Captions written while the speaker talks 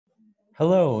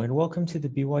Hello, and welcome to the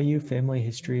BYU Family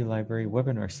History Library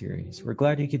webinar series. We're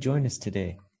glad you could join us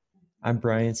today. I'm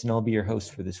Bryant, and I'll be your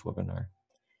host for this webinar.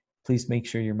 Please make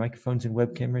sure your microphones and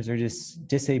web cameras are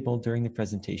disabled during the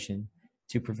presentation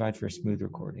to provide for a smooth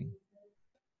recording.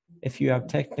 If you have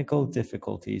technical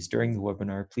difficulties during the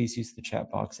webinar, please use the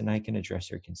chat box and I can address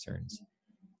your concerns.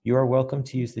 You are welcome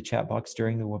to use the chat box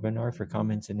during the webinar for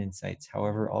comments and insights.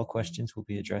 However, all questions will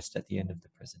be addressed at the end of the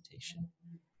presentation.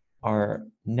 Our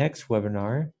next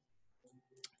webinar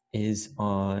is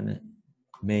on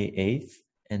May 8th,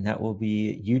 and that will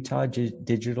be Utah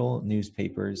Digital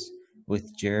Newspapers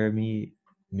with Jeremy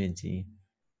Minty,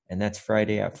 and that's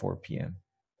Friday at 4 p.m.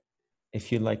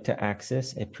 If you'd like to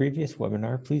access a previous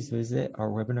webinar, please visit our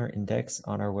webinar index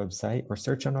on our website or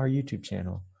search on our YouTube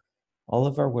channel. All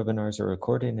of our webinars are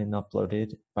recorded and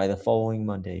uploaded by the following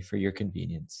Monday for your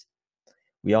convenience.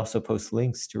 We also post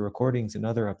links to recordings and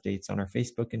other updates on our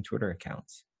Facebook and Twitter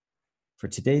accounts. For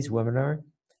today's webinar,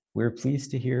 we're pleased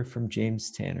to hear from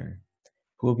James Tanner,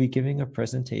 who will be giving a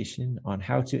presentation on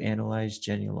how to analyze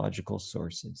genealogical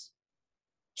sources.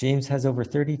 James has over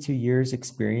 32 years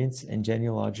experience in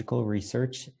genealogical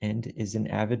research and is an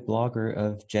avid blogger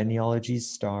of Genealogy's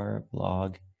Star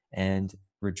blog and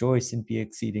Rejoice and Be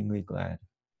Exceedingly Glad.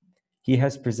 He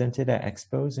has presented at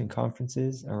expos and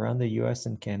conferences around the US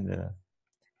and Canada.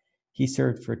 He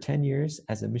served for 10 years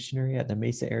as a missionary at the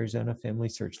Mesa, Arizona Family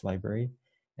Search Library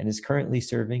and is currently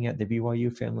serving at the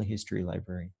BYU Family History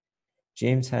Library.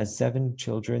 James has 7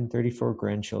 children, 34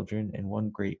 grandchildren, and 1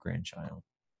 great-grandchild.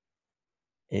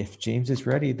 If James is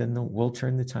ready, then we'll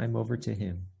turn the time over to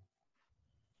him.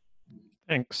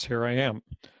 Thanks, here I am.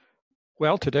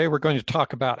 Well, today we're going to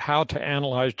talk about how to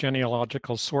analyze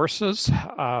genealogical sources.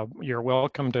 You're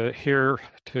welcome to hear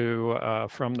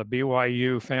from the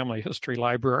BYU Family History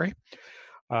Library.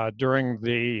 During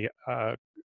the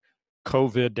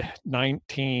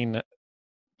COVID-19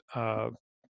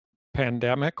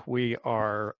 pandemic, we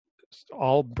are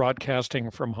all broadcasting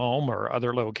from home or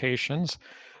other locations.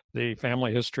 The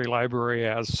Family History Library,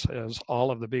 as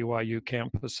all of the BYU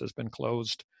campus, has been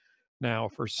closed now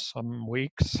for some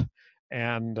weeks,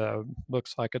 and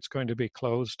looks like it's going to be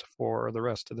closed for the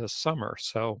rest of this summer.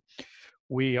 So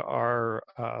we are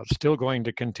still going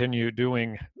to continue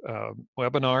doing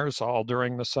webinars all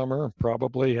during the summer,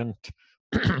 probably, and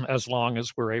as long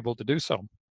as we're able to do so.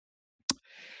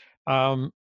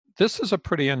 This is a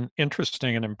pretty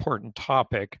interesting and important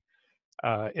topic.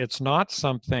 It's not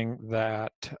something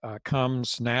that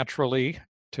comes naturally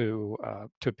to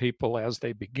people as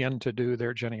they begin to do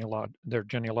their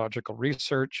genealogical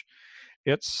research.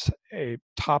 It's a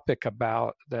topic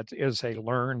that is a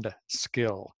learned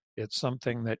skill. It's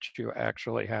something that you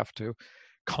actually have to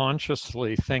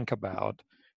consciously think about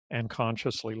and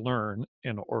consciously learn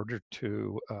in order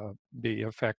to be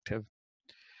effective.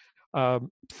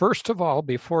 First of all,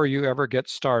 before you ever get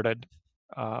started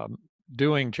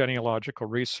doing genealogical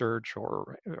research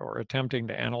or attempting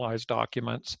to analyze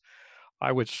documents,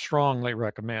 I would strongly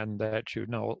recommend that you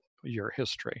know your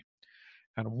history.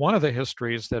 And one of the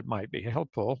histories that might be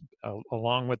helpful,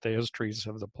 along with the histories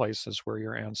of the places where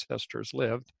your ancestors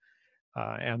lived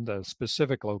and the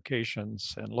specific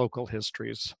locations and local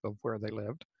histories of where they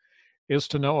lived, is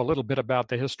to know a little bit about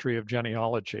the history of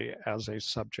genealogy as a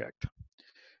subject.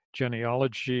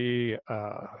 Genealogy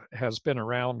has been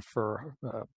around for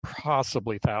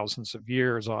possibly thousands of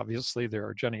years. Obviously, there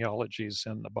are genealogies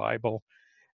in the Bible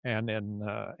and in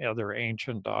other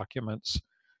ancient documents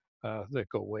that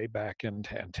go way back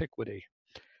into antiquity.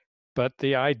 But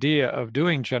the idea of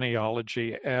doing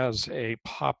genealogy as a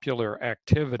popular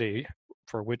activity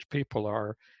for which people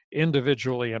are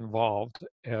individually involved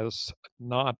has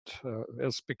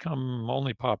become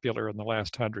only popular in the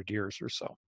last 100 years or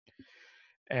so.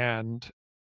 And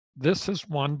this is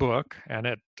one book,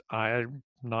 and I'm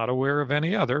not aware of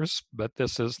any others, but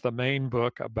this is the main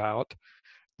book about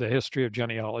the history of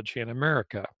genealogy in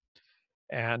America.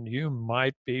 And you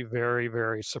might be very,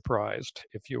 very surprised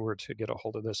if you were to get a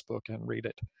hold of this book and read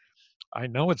it. I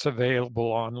know it's available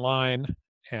online,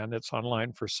 and it's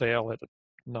online for sale at a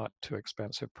not too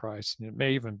expensive price. And it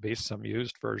may even be some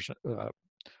used version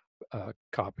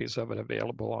copies of it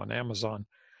available on Amazon.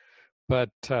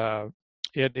 But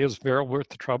it is very worth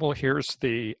the trouble. Here's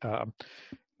the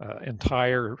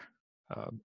entire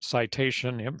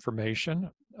citation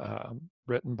information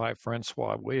written by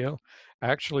Francois Weil.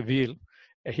 Actually,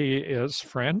 he is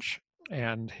French,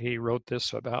 and he wrote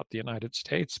this about the United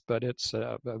States, but it's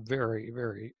a very,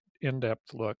 very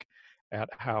in-depth look at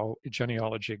how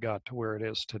genealogy got to where it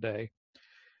is today.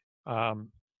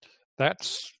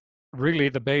 That's really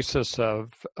the basis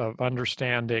of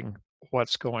understanding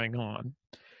what's going on.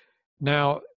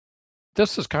 Now,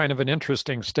 this is kind of an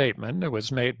interesting statement. It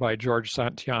was made by George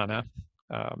Santayana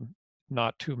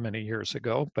not too many years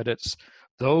ago, but it's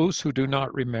those who do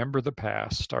not remember the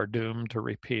past are doomed to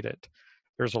repeat it.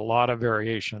 There's a lot of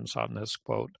variations on this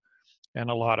quote and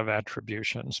a lot of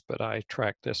attributions, but I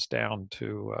tracked this down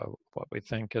to what we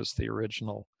think is the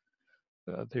original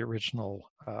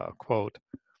quote.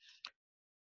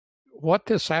 What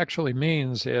this actually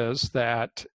means is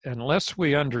that unless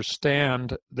we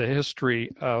understand the history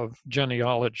of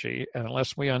genealogy, and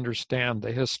unless we understand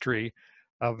the history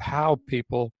of how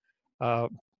people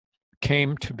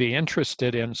came to be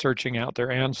interested in searching out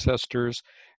their ancestors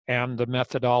and the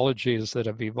methodologies that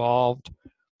have evolved,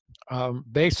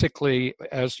 basically,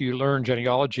 as you learn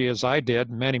genealogy, as I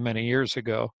did many, many years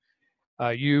ago,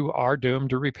 you are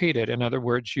doomed to repeat it. In other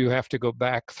words, you have to go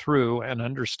back through and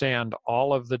understand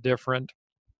all of the different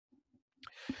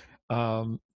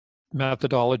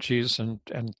methodologies and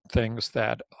things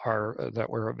that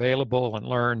were available, and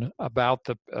learn about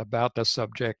the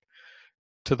subject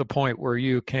to the point where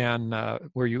you can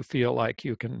where you feel like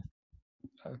you can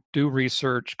do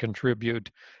research, contribute,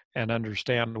 and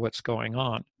understand what's going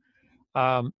on.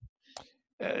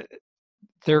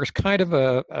 There's kind of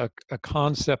a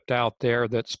concept out there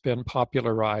that's been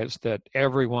popularized that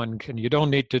everyone can. You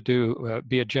don't need to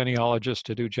be a genealogist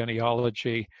to do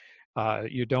genealogy.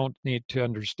 You don't need to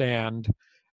understand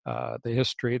the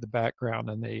history, the background,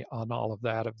 and on all of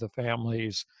that of the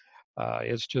families.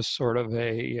 It's just sort of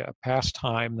a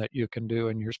pastime that you can do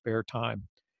in your spare time.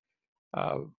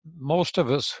 Most of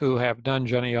us who have done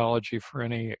genealogy for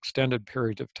any extended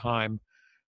period of time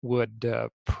would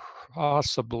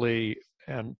possibly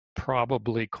and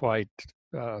probably quite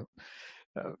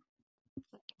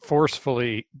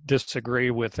forcefully disagree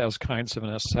with those kinds of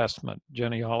an assessment.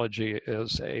 Genealogy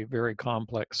is a very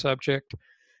complex subject.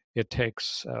 It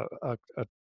takes a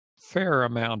fair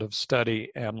amount of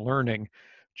study and learning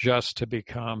just to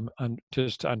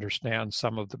understand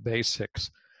some of the basics.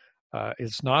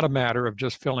 It's not a matter of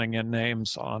just filling in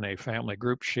names on a family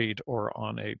group sheet or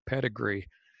on a pedigree.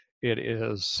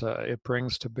 It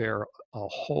brings to bear a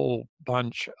whole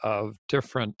bunch of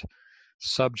different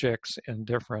subjects and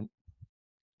different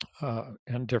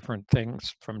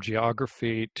things, from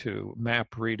geography to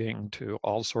map reading to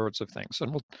all sorts of things.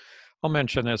 And I'll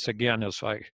mention this again as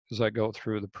I go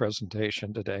through the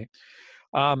presentation today.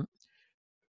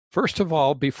 First of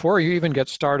all, before you even get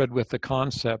started with the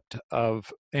concept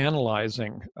of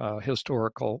analyzing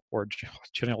historical or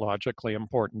genealogically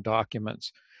important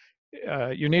documents,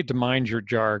 you need to mind your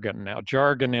jargon. Now,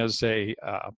 jargon is a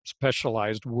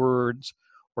specialized words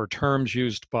or terms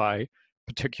used by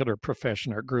particular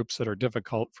profession or groups that are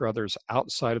difficult for others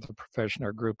outside of the profession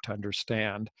or group to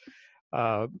understand.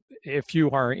 If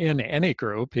you are in any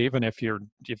group, even if you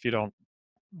don't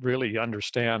really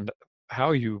understand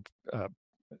how you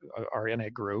are in a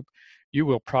group, you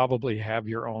will probably have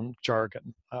your own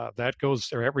jargon. That goes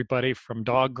for everybody from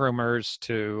dog groomers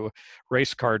to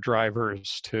race car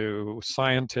drivers to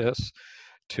scientists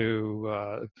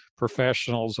to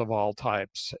professionals of all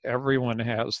types. Everyone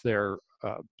has their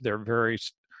very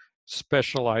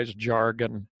specialized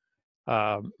jargon,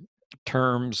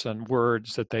 terms and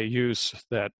words that they use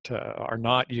that are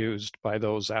not used by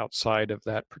those outside of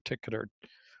that particular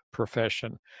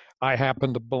profession. I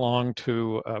happen to belong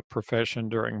to a profession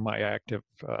during my active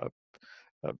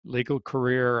legal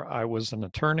career. I was an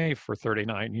attorney for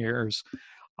 39 years.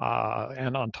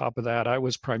 And on top of that, I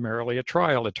was primarily a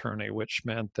trial attorney, which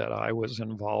meant that I was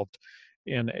involved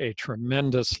in a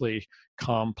tremendously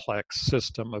complex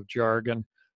system of jargon,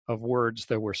 of words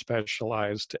that were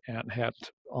specialized and had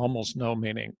almost no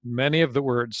meaning. Many of the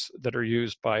words that are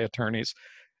used by attorneys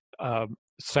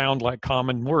sound like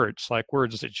common words, like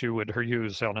words that you would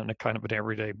use on a kind of an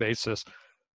everyday basis.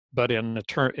 But in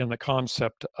the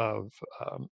concept of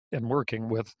in working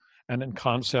with and in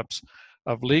concepts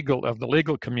of the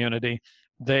legal community,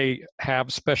 they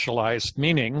have specialized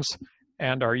meanings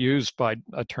and are used by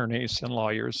attorneys and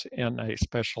lawyers in a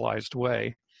specialized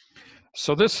way.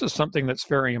 So this is something that's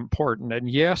very important. And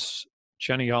yes,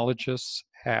 genealogists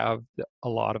have a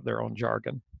lot of their own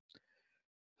jargon.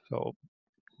 So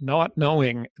not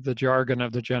knowing the jargon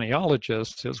of the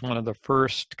genealogists is one of the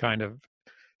first kind of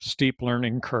steep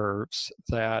learning curves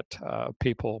that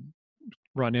people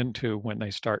run into when they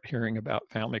start hearing about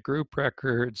family group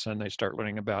records, and they start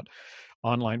learning about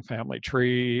online family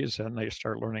trees, and they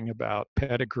start learning about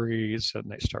pedigrees, and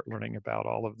they start learning about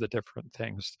all of the different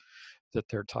things that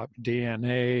they're taught,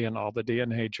 DNA and all the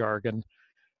DNA jargon.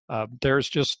 There's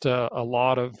just a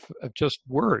lot of just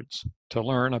words to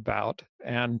learn about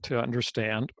and to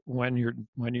understand when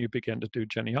you begin to do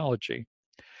genealogy.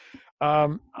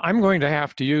 I'm going to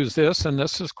have to use this, and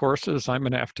this, of course, is I'm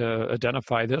going to have to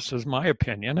identify this as my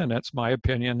opinion, and it's my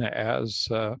opinion as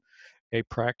a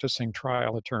practicing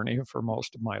trial attorney for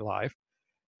most of my life,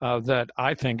 that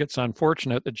I think it's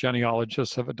unfortunate that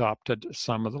genealogists have adopted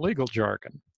some of the legal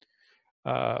jargon.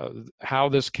 How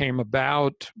this came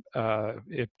about,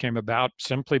 it came about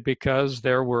simply because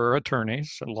there were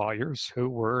attorneys and lawyers who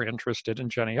were interested in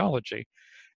genealogy,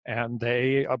 and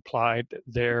they applied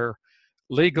their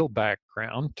legal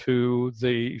background to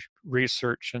the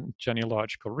research and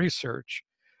genealogical research.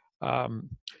 Um,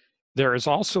 there is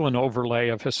also an overlay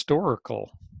of historical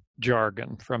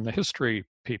jargon from the history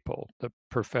people, the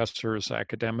professors,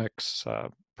 academics,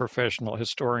 professional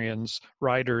historians,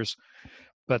 writers,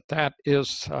 but that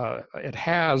is, it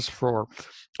has for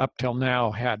up till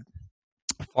now had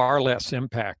far less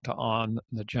impact on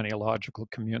the genealogical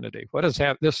community. What does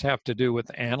this have to do with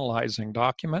analyzing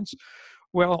documents?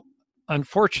 Well,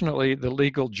 unfortunately, the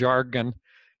legal jargon,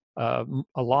 a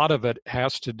lot of it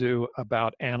has to do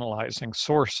about analyzing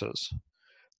sources.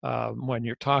 When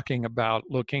you're talking about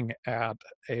looking at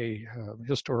a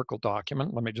historical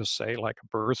document, let me just say like a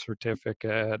birth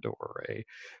certificate or a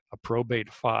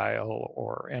probate file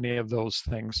or any of those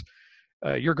things,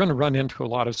 you're going to run into a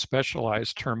lot of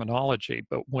specialized terminology.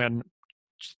 But when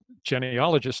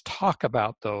genealogists talk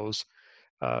about those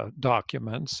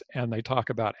documents and they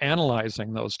talk about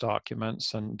analyzing those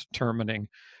documents and determining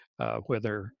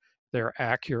whether they're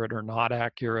accurate or not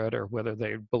accurate, or whether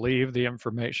they believe the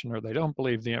information or they don't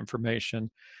believe the information,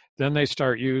 then they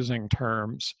start using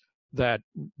terms that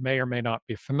may or may not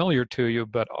be familiar to you,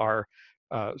 but are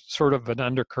sort of an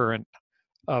undercurrent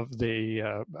of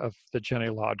the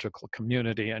genealogical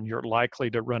community, and you're likely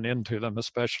to run into them,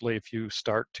 especially if you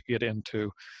start to get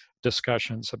into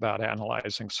discussions about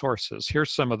analyzing sources.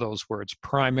 Here's some of those words: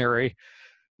 primary,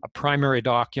 a primary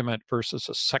document versus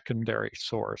a secondary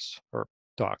source or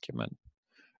document;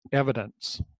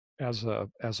 evidence as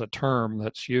a term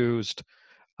that's used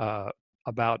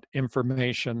about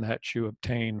information that you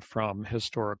obtain from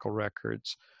historical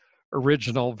records;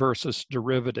 original versus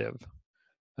derivative;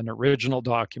 an original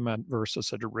document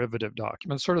versus a derivative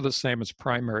document, sort of the same as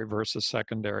primary versus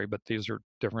secondary, but these are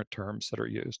different terms that are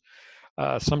used.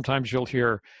 Sometimes you'll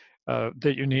hear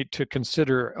that you need to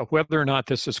consider whether or not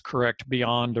this is correct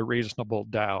beyond a reasonable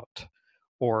doubt,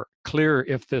 or clear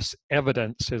if this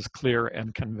evidence is clear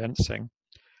and convincing,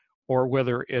 or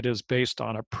whether it is based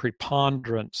on a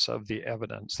preponderance of the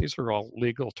evidence. These are all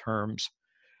legal terms.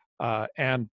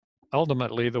 And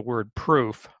ultimately, the word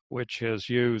proof, which is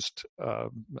used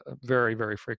very,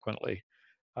 very frequently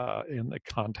in the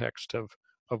context of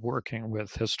working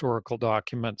with historical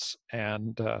documents,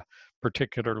 and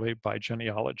particularly by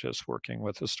genealogists working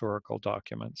with historical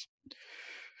documents.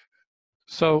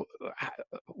 So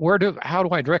how do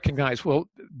I recognize? Well,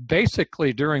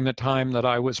 basically during the time that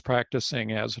I was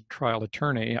practicing as a trial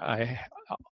attorney,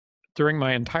 during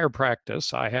my entire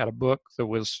practice, I had a book that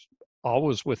was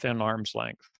always within arm's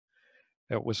length.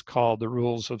 It was called The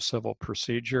Rules of Civil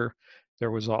Procedure.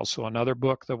 There was also another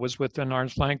book that was within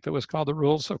arm's length that was called The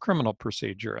Rules of Criminal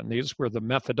Procedure. And these were the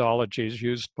methodologies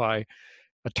used by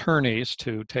attorneys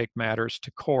to take matters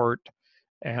to court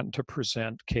and to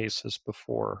present cases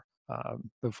before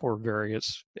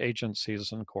various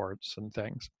agencies and courts and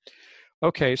things.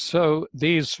 Okay, so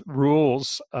these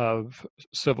rules of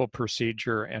civil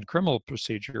procedure and criminal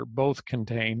procedure both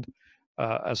contained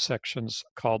sections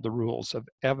called the rules of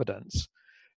evidence.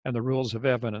 And the rules of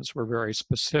evidence were very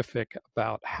specific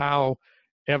about how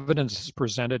evidence is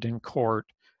presented in court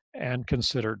and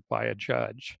considered by a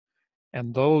judge.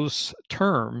 And those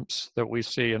terms that we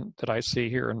see and that I see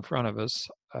here in front of us,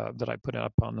 that I put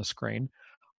up on the screen,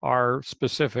 are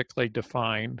specifically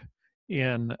defined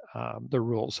in the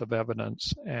rules of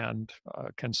evidence and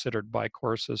considered by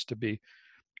courts to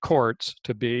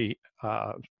be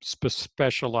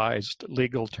specialized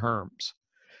legal terms.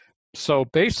 So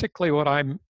basically what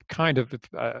I'm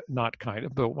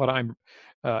what I'm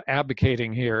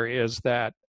advocating here is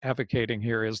that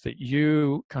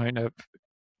you kind of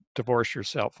divorce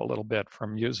yourself a little bit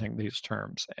from using these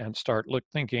terms and start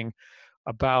thinking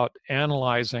about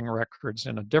analyzing records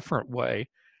in a different way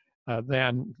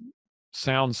than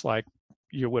sounds like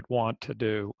you would want to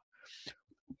do.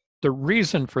 The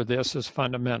reason for this is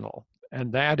fundamental,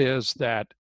 and that is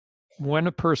that when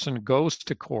a person goes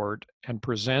to court and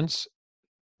presents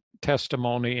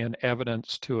testimony and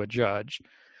evidence to a judge,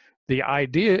 the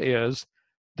idea is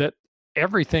that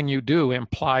everything you do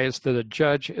implies that a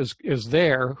judge is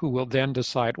there who will then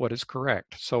decide what is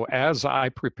correct. So as I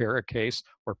prepare a case,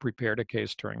 or prepared a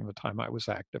case during the time I was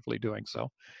actively doing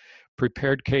so,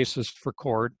 prepared cases for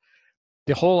court,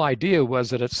 the whole idea was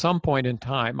that at some point in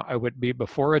time, I would be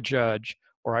before a judge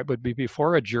or I would be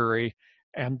before a jury,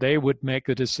 and they would make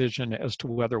a decision as to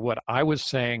whether what I was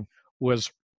saying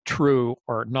was true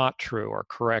or not true, or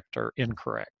correct or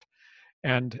incorrect.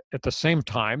 And at the same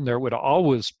time, there would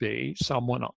always be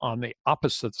someone on the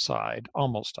opposite side,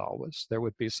 almost always, there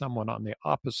would be someone on the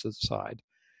opposite side,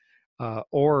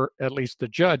 or at least the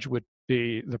judge would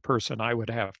be the person I would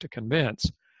have to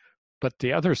convince. But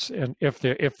the others, and if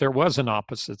there was an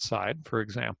opposite side, for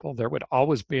example, there would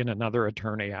always be another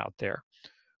attorney out there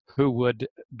who would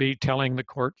be telling the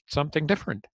court something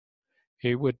different.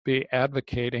 He would be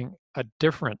advocating a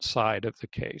different side of the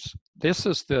case. This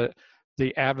is the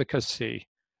advocacy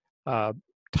uh,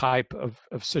 type of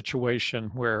situation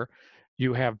where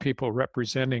you have people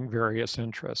representing various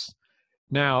interests.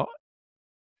 Now,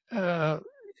 uh,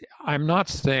 I'm not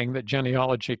saying that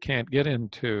genealogy can't get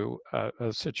into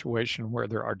a situation where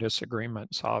there are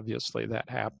disagreements. Obviously, that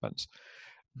happens.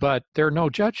 But there are no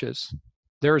judges.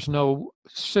 There's no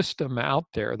system out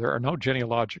there. There are no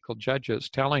genealogical judges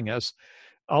telling us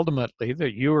ultimately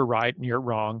that you are right and you're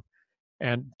wrong,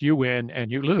 and you win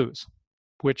and you lose,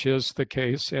 which is the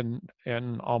case in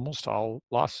almost all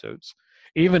lawsuits.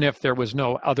 Even if there was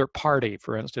no other party,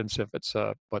 for instance, if it's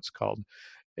what's called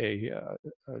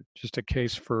just a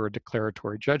case for a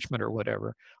declaratory judgment or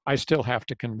whatever, I still have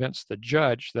to convince the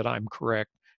judge that I'm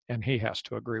correct, and he has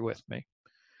to agree with me.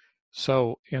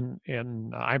 So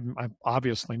I'm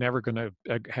obviously never going to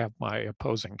have my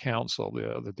opposing counsel,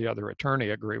 the other attorney,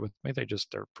 agree with me.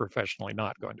 They're professionally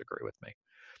not going to agree with me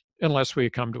unless we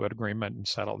come to an agreement and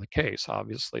settle the case.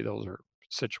 Obviously, those are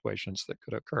situations that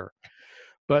could occur.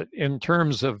 But in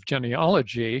terms of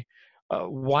genealogy,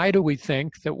 why do we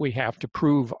think that we have to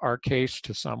prove our case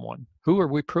to someone? Who are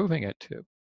we proving it to?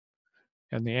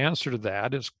 And the answer to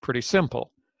that is pretty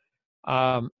simple.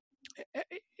 Um,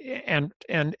 and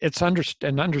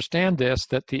understand this,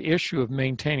 that the issue of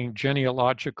maintaining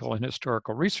genealogical and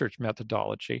historical research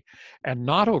methodology and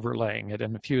not overlaying it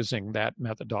and infusing that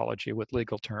methodology with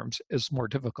legal terms is more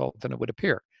difficult than it would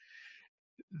appear.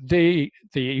 The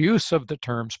use of the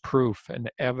terms proof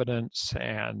and evidence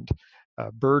and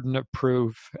burden of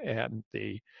proof and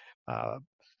the uh,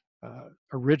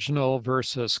 original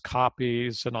versus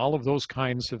copies and all of those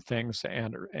kinds of things,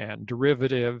 and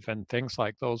derivative and things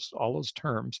like those, all those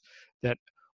terms that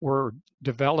were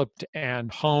developed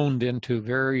and honed into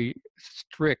very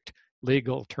strict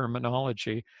legal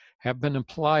terminology, have been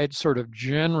applied sort of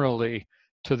generally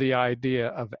to the idea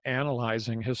of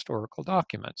analyzing historical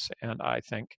documents. And I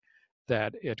think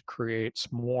that it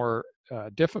creates more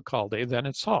difficulty than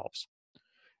it solves,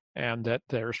 and that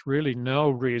there's really no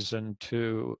reason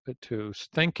to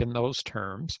think in those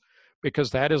terms,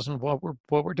 because that isn't what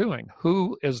we're doing.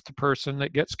 Who is the person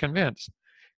that gets convinced?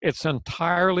 It's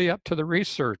entirely up to the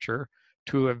researcher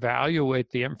to evaluate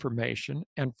the information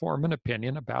and form an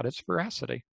opinion about its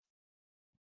veracity.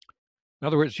 In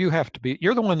other words, you're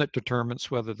the one that determines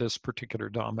whether this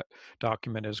particular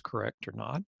document is correct or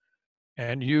not,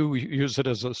 and you use it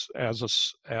as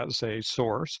a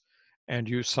source, and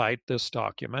you cite this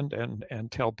document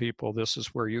and tell people this is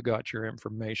where you got your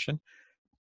information.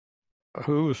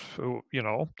 There's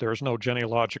no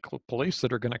genealogical police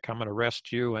that are going to come and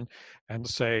arrest you and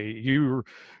say you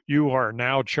are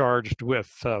now charged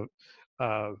with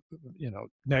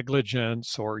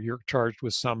negligence, or you're charged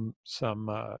with some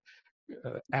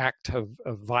act of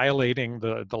violating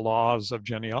the laws of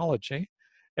genealogy.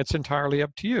 It's entirely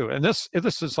up to you. And this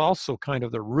is also kind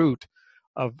of the root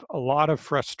of a lot of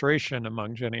frustration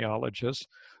among genealogists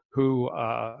who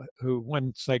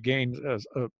once they gain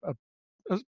a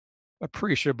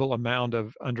appreciable amount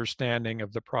of understanding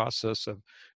of the process of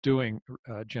doing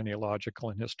genealogical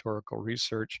and historical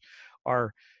research,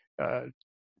 are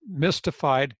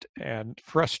mystified and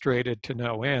frustrated to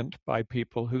no end by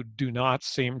people who do not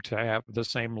seem to have the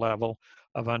same level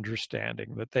of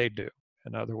understanding that they do.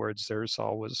 In other words, there's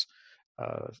always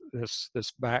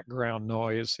this background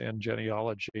noise in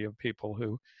genealogy of people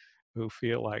who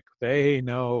feel like they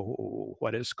know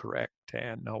what is correct,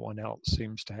 and no one else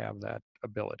seems to have that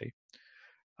ability.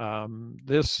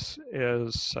 This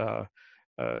is,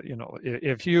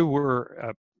 if you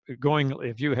were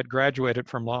if you had graduated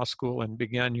from law school and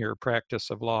began your practice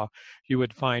of law, you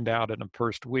would find out in the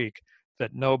first week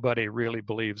that nobody really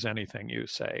believes anything you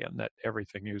say, and that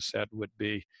everything you said would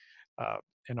be,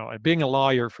 being a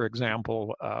lawyer, for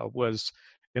example, was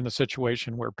in the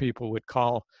situation where people would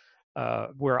call,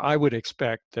 where I would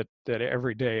expect that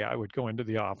every day I would go into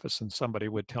the office and somebody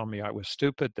would tell me I was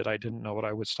stupid, that I didn't know what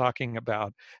I was talking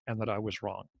about, and that I was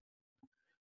wrong.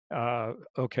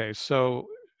 Okay, so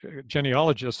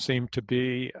genealogists seem to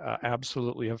be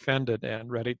absolutely offended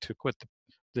and ready to quit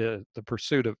the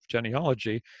pursuit of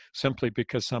genealogy simply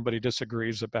because somebody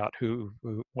disagrees about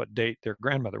what date their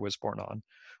grandmother was born on,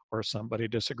 or somebody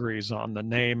disagrees on the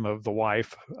name of the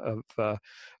wife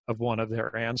of one of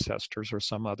their ancestors, or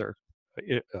some other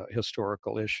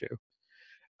historical issue.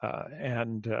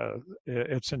 And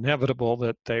it's inevitable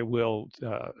that they will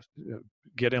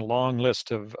get a long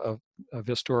list of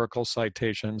historical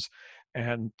citations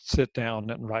and sit down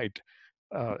and write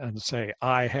and say,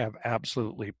 I have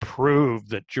absolutely proved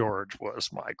that George was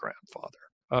my grandfather.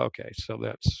 Okay, so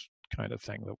that's kind of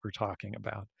thing that we're talking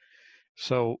about.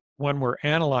 So when we're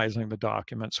analyzing the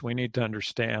documents, we need to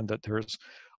understand that there's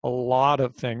a lot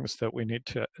of things that we need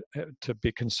to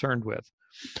be concerned with.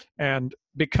 And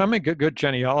becoming a good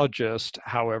genealogist,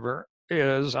 however,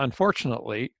 is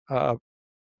unfortunately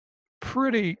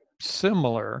pretty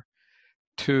similar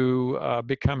to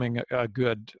becoming a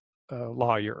good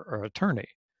lawyer or attorney.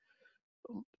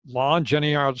 Law and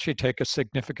genealogy take a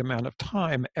significant amount of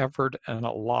time, effort, and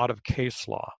a lot of case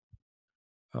law.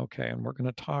 Okay, and we're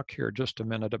going to talk here just a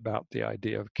minute about the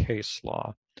idea of case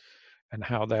law and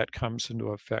how that comes into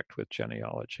effect with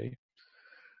genealogy.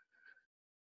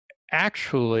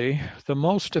 Actually, the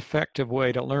most effective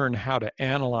way to learn how to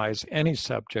analyze any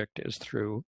subject is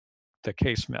through the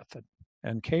case method.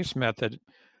 And case method,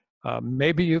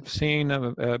 maybe you've seen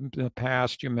in the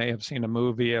past, you may have seen a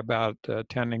movie about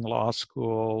attending law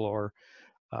school, or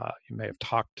you may have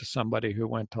talked to somebody who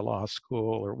went to law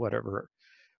school or whatever.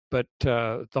 But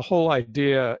the whole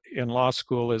idea in law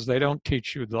school is they don't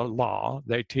teach you the law,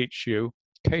 they teach you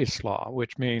case law,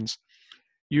 which means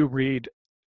you read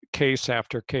case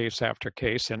after case after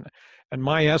case. And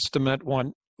my estimate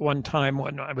one time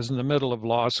when I was in the middle of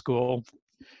law school,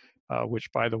 which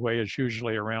by the way is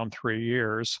usually around 3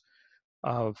 years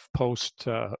of post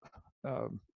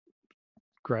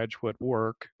graduate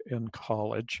work in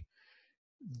college,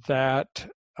 that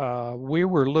we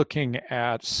were looking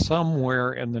at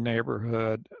somewhere in the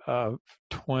neighborhood of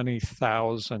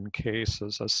 20,000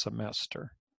 cases a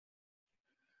semester.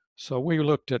 So we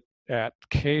looked at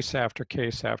case after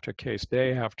case after case,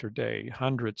 day after day,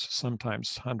 hundreds,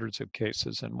 sometimes hundreds of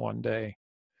cases in one day.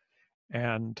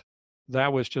 And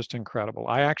that was just incredible.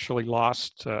 I actually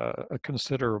lost a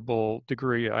considerable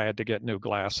degree. I had to get new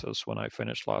glasses when I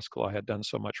finished law school. I had done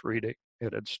so much reading,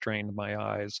 it had strained my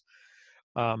eyes.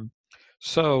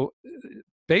 So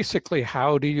basically,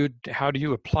 how do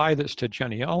you apply this to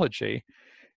genealogy?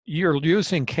 You're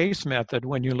using case method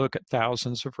when you look at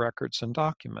thousands of records and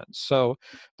documents. So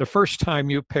the first time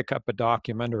you pick up a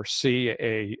document or see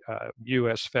a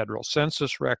U.S. federal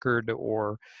census record,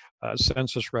 or a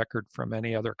census record from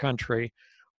any other country,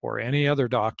 or any other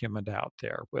document out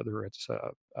there, whether it's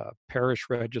a parish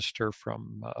register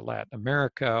from Latin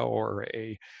America, or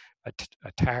a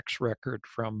tax record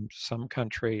from some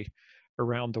country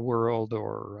around the world,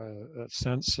 or a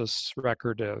census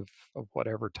record of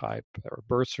whatever type, or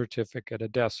birth certificate, a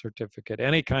death certificate,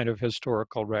 any kind of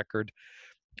historical record,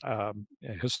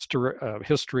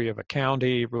 history of a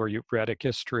county where you've read a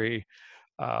history,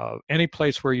 any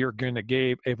place where you're going to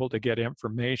be able to get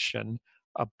information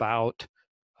about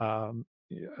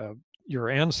your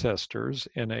ancestors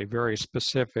in a very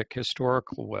specific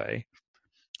historical way.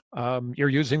 You're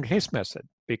using case method,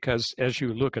 because as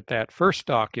you look at that first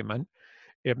document,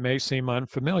 it may seem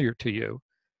unfamiliar to you.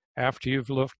 After you've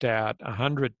looked at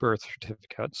 100 birth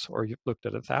certificates, or you've looked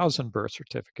at 1,000 birth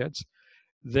certificates,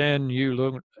 then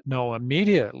you know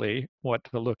immediately what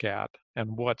to look at,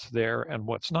 and what's there and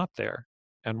what's not there,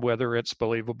 and whether it's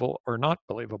believable or not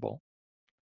believable.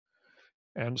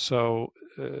 And so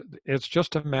it's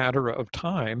just a matter of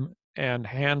time and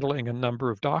handling a number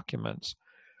of documents.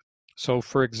 So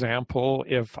for example,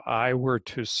 if I were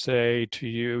to say to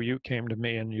you, you came to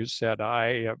me and you said,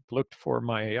 I have looked for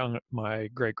my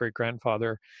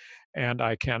great-great-grandfather and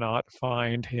I cannot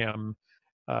find him.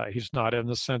 He's not in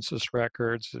the census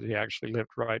records. He actually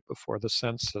lived right before the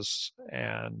census,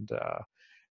 and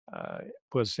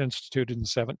was instituted in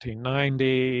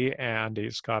 1790, and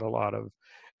he's got a lot of,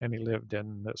 and he lived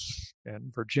in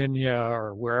Virginia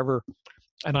or wherever.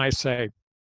 And I say,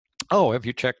 oh, have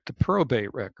you checked the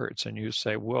probate records? And you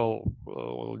say, well,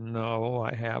 no,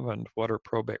 I haven't. What are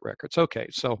probate records? Okay,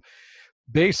 so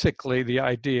basically the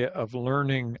idea of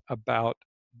learning about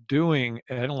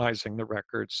analyzing the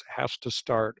records has to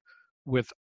start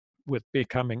with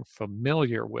becoming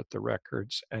familiar with the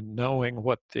records and knowing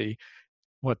what the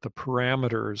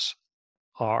parameters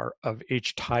are of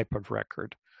each type of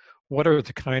record. what are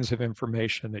the kinds of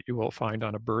information that you will find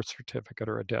on a birth certificate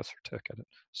or a death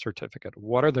certificate?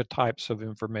 What are the types of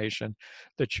information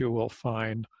that you will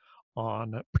find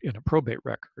in a probate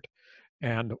record?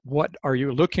 And what are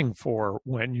you looking for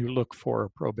when you look for a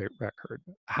probate record?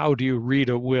 How do you read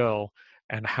a will,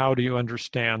 and how do you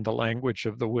understand the language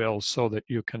of the will so that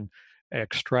you can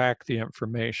extract the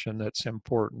information that's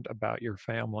important about your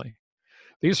family?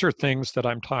 These are things that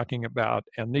I'm talking about,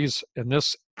 and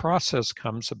this process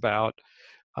comes about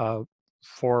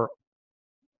for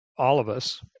all of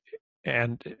us,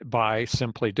 and by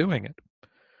simply doing it,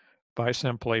 by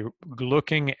simply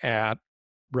looking at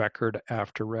record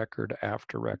after record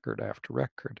after record after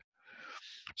record.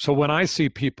 So when I see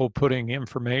people putting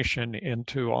information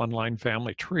into online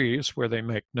family trees where they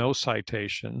make no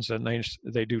citations and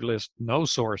they do list no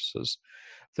sources,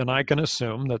 then I can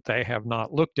assume that they have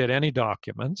not looked at any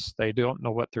documents. They don't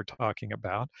know what they're talking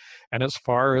about. And as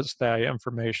far as the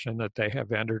information that they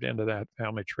have entered into that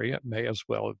family tree, it may as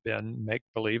well have been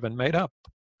make-believe and made up,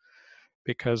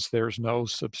 because there's no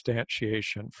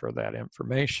substantiation for that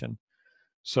information.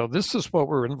 So this is what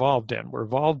we're involved in. We're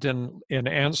involved in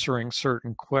answering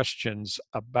certain questions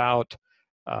about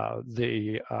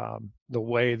the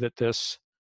way that this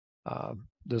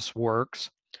works.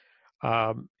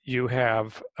 You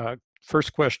have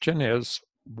first question is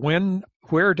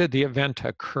where did the event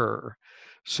occur?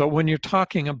 So when you're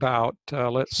talking about,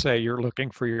 let's say you're looking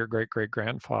for your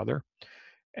great-great-grandfather,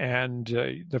 and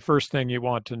the first thing you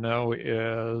want to know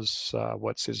is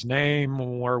what's his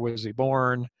name, where was he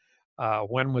born,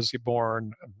 when was he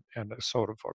born, and so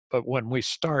forth. But when we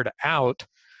start out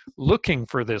looking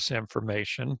for this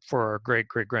information for our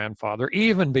great-great-grandfather,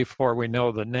 even before we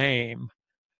know the name,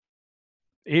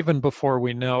 even before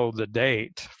we know the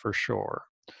date for sure,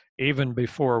 even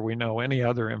before we know any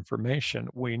other information,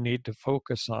 we need to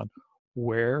focus on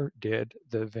where did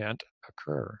the event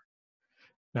occur.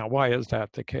 Now, why is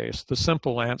that the case? The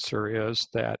simple answer is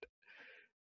that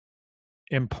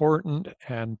important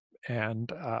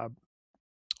and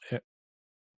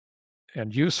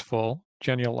useful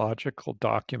genealogical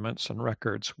documents and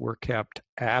records were kept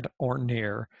at or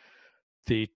near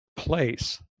the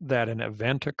place that an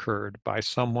event occurred by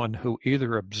someone who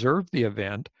either observed the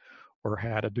event or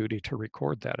had a duty to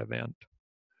record that event.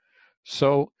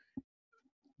 So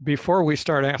before we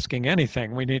start asking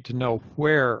anything, we need to know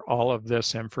where all of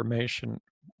this information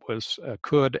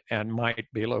could and might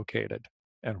be located,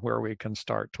 and where we can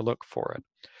start to look for it.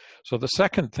 So the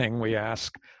second thing we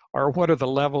ask are, what are the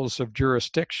levels of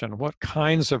jurisdiction? What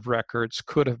kinds of records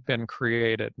could have been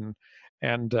created?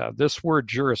 And this word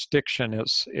jurisdiction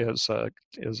is a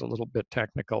little bit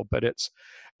technical, but it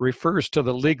refers to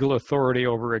the legal authority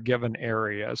over a given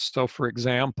area. So, for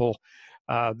example,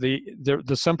 the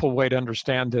simple way to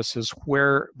understand this is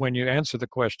when you answer the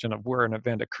question of where an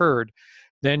event occurred,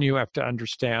 then you have to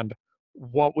understand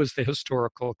what was the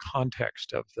historical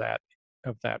context of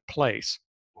that place.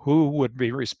 Who would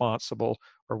be responsible,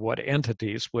 or what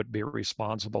entities would be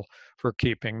responsible for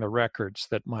keeping the records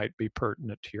that might be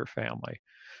pertinent to your family?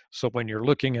 So when you're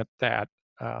looking at that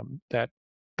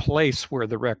place where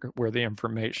the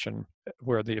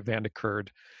event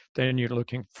occurred, then you're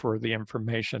looking for the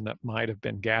information that might have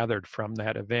been gathered from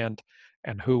that event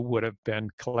and who would have been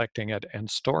collecting it and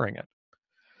storing it.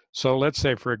 So let's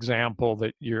say, for example,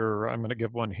 that I'm going to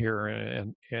give one here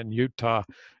in Utah.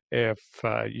 If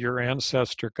your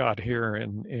ancestor got here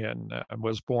and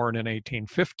was born in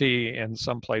 1850 in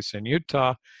someplace in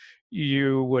Utah,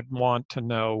 you would want to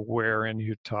know where in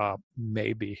Utah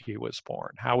maybe he was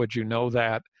born. How would you know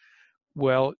that?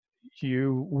 Well,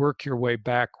 you work your way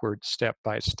backward step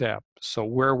by step. So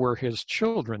where were his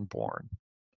children born?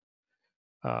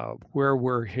 Where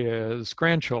were his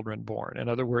grandchildren born? In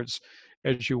other words,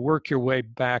 as you work your way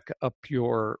back up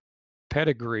your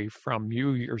pedigree from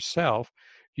you yourself,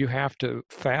 you have to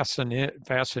fasten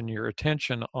your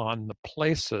attention on the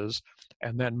places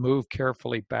and then move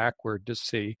carefully backward to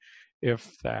see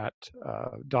if that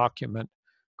document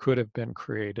could have been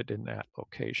created in that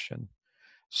location.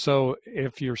 So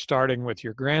if you're starting with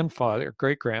your grandfather,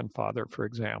 great-grandfather, for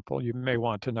example, you may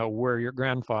want to know where your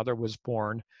grandfather was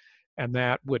born, and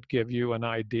that would give you an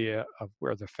idea of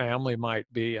where the family might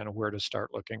be and where to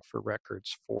start looking for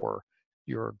records for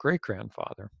your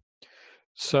great-grandfather.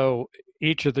 So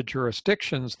each of the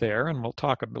jurisdictions there, and we'll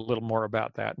talk a little more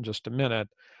about that in just a minute,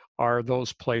 are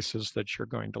those places that you're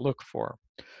going to look for.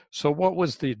 So what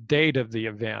was the date of the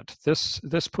event? This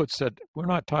puts it, we're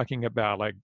not talking about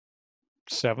like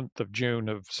 7th of June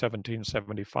of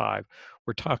 1775.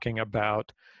 We're talking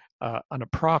about an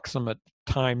approximate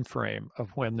time frame of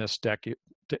when this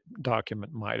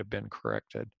document might have been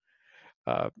corrected.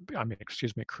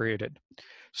 created.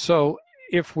 So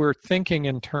if we're thinking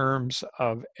in terms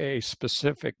of a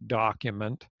specific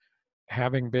document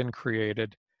having been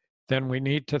created, then we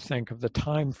need to think of the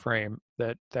time frame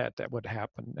that would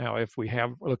happen. Now, if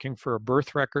we're looking for a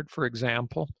birth record, for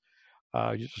example,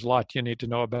 there's a lot you need to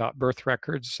know about birth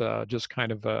records. Just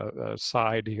kind of a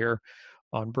side here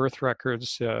on birth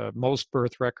records. Most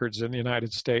birth records in the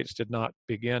United States did not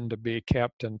begin to be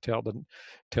kept until the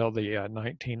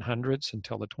 1900s,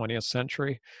 until the 20th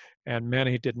century, and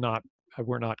many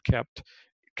were not kept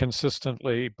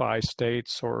consistently by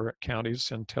states or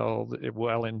counties until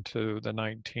well into the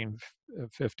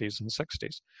 1950s and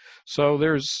 60s. So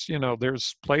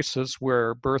there's places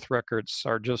where birth records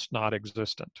are just not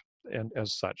existent, and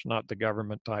as such, not the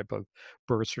government type of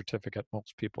birth certificate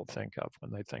most people think of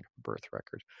when they think of a birth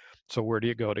record. So where do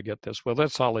you go to get this? Well,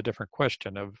 that's all a different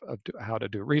question of how to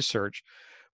do research.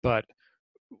 But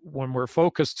when we're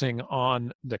focusing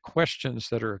on the questions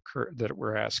that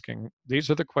we're asking, these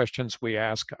are the questions we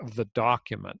ask of the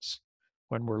documents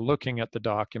when we're looking at the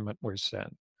document we're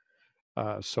sent.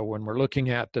 So when we're looking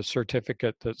at the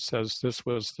certificate that says this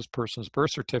was this person's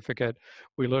birth certificate,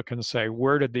 we look and say,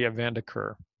 where did the event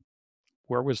occur?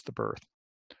 Where was the birth?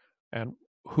 And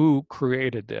who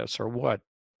created this, or what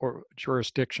or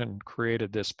jurisdiction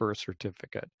created this birth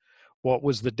certificate? What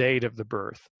was the date of the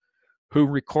birth? Who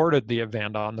recorded the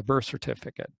event on the birth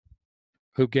certificate?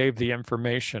 Who gave the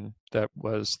information that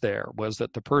was there? Was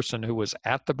it the person who was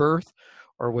at the birth,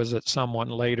 or was it someone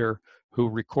later who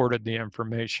recorded the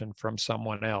information from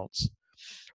someone else?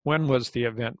 When was the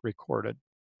event recorded?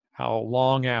 How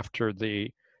long after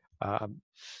the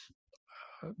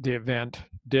event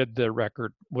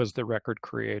was the record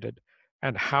created?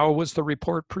 And how was the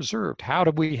report preserved? How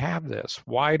do we have this?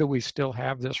 Why do we still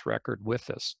have this record with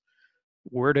us?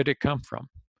 Where did it come from?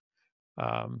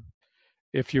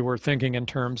 If you were thinking in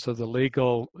terms of the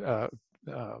legal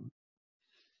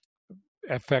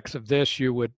effects of this,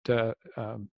 you would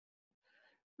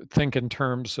think in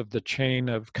terms of the chain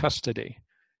of custody.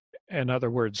 In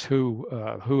other words, who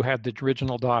had the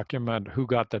original document, who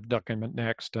got the document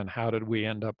next, and how did we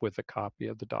end up with a copy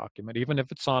of the document? Even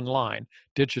if it's online,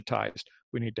 digitized,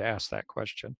 we need to ask that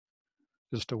question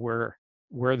as to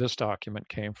where this document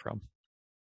came from.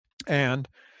 And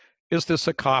is this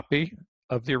a copy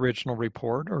of the original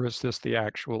report, or is this the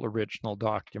actual original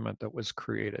document that was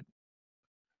created?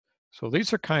 So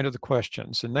these are kind of the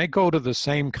questions, and they go to the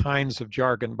same kinds of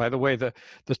jargon. By the way, the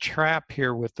trap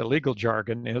here with the legal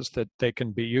jargon is that they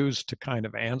can be used to kind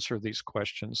of answer these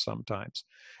questions sometimes,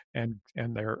 and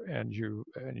you're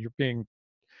being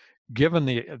given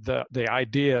the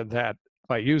idea that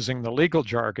by using the legal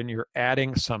jargon, you're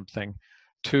adding something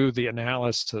to the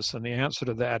analysis. And the answer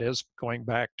to that is going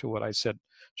back to what I said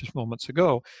just moments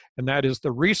ago, and that is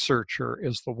the researcher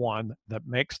is the one that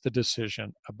makes the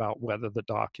decision about whether the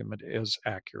document is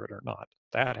accurate or not.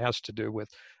 That has to do with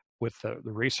the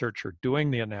researcher doing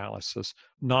the analysis,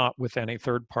 not with any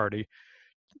third party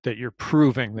that you're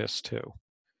proving this to.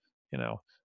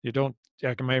 You don't,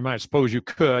 I suppose you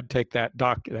could take that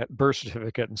birth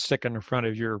certificate and stick it in front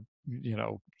of your,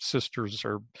 sister's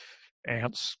or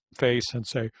aunt's face and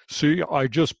say, see, I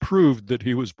just proved that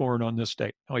he was born on this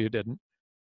date. No, you didn't.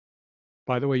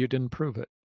 By the way, you didn't prove it.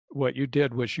 What you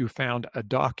did was you found a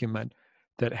document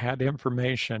that had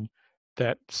information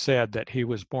that said that he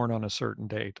was born on a certain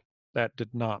date. That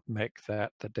did not make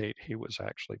that the date he was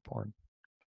actually born,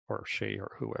 or she,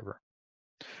 or whoever.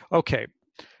 Okay,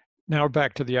 now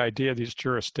back to the idea of these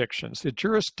jurisdictions. The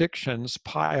jurisdictions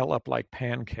pile up like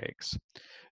pancakes.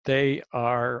 They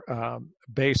are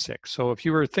basic. So if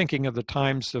you were thinking of the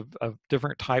times of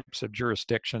different types of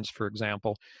jurisdictions, for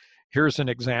example, here's an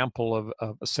example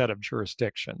of a set of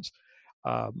jurisdictions.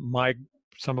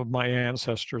 Some of my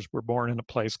ancestors were born in a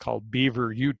place called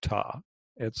Beaver, Utah.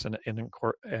 It's an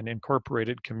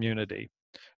incorporated community.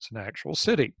 It's an actual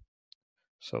city.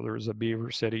 So there's a Beaver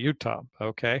City, Utah.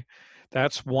 Okay,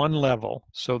 that's one level.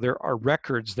 So there are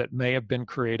records that may have been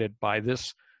created by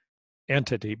this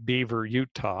entity, Beaver,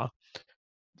 Utah.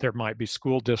 There might be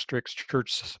school districts,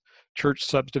 church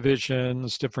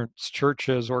subdivisions, different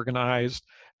churches organized,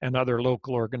 and other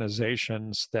local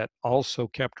organizations that also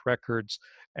kept records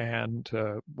and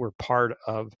were part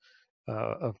of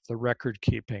the record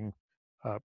keeping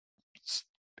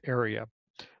area.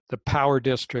 The power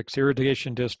districts,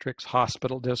 irrigation districts,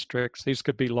 hospital districts, these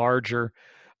could be larger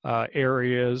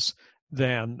areas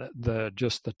than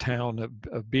just the town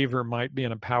of Beaver. Might be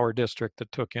in a power district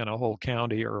that took in a whole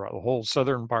county or a whole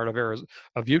southern part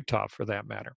of Utah for that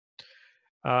matter.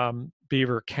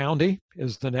 Beaver County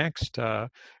is the next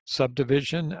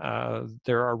subdivision.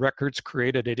 There are records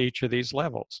created at each of these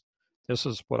levels. This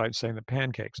is what I'd say in the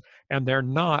pancakes. And they're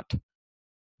not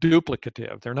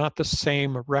duplicative. They're not the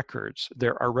same records.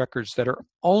 There are records that are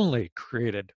only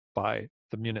created by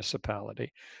the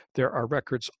municipality. There are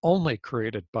records only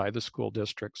created by the school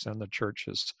districts and the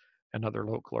churches and other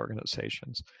local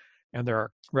organizations. And there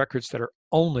are records that are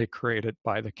only created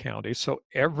by the county. So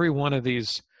every one of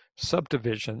these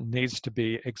subdivision needs to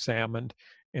be examined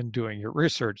in doing your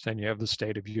research. Then you have the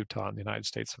state of Utah and the United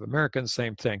States of America, and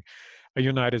same thing. A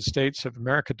United States of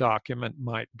America document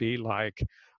might be like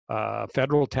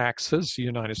federal taxes,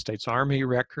 United States Army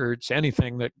records,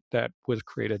 anything that was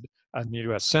created on the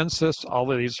U.S. Census.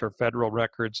 All of these are federal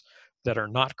records that are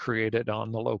not created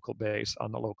on the local base,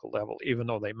 on the local level, even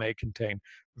though they may contain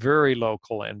very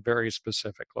local and very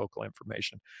specific local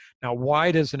information. Now, why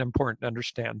is it important to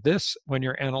understand this when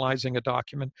you're analyzing a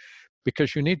document?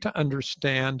 Because you need to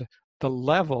understand the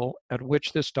level at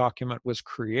which this document was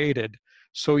created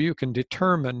so you can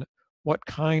determine what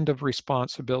kind of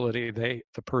responsibility the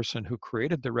person who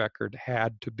created the record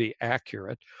had to be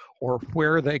accurate, or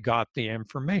where they got the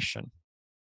information.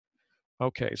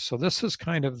 Okay, so this is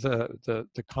kind of the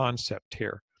concept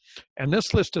here. And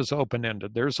this list is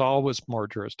open-ended. There's always more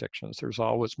jurisdictions. There's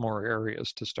always more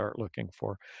areas to start looking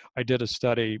for. I did a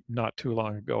study not too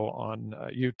long ago on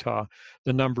Utah,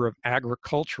 the number of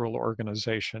agricultural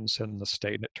organizations in the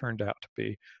state. It turned out to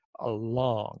be a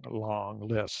long, long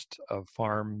list of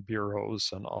farm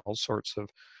bureaus and all sorts of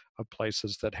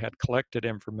places that had collected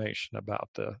information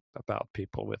about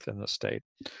people within the state.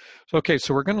 So, okay,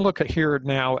 so we're going to look at here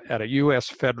now at a U.S.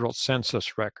 federal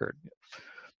census record.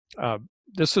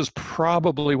 This is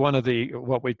probably one of the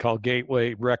what we call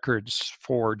gateway records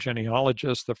for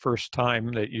genealogists. The first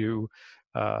time that you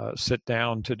sit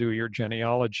down to do your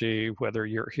genealogy, whether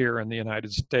you're here in the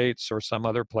United States or some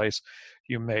other place,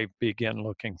 you may begin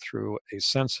looking through a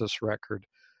census record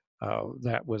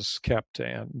that was kept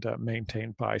and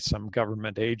maintained by some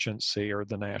government agency or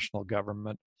the national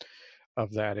government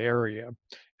of that area.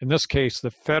 In this case,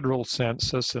 the federal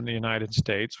census in the United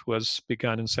States was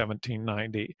begun in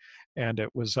 1790, and it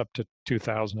was up to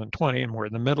 2020, and we're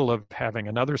in the middle of having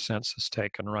another census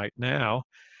taken right now.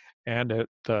 And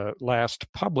the last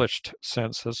published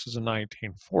census is in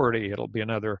 1940. It'll be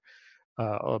another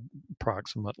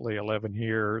approximately 11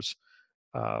 years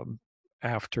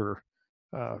after.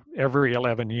 Every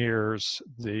 11 years,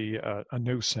 a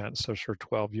new census, or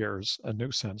 12 years, a new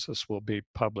census will be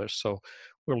published. So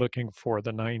we're looking for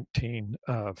the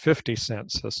 1950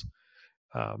 census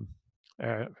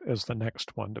as the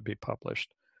next one to be published.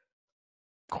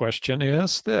 Question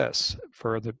is this: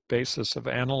 for the basis of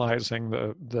analyzing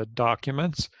the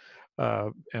documents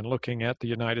and looking at the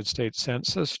United States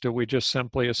Census, do we just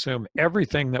simply assume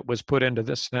everything that was put into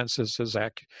this census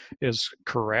is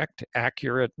correct,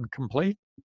 accurate, and complete?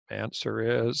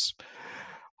 Answer is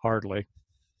hardly.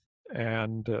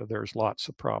 And there's lots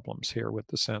of problems here with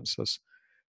the census.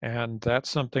 And that's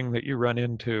something that you run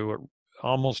into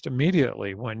almost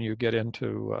immediately when you get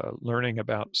into learning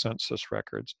about census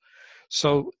records.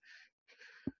 So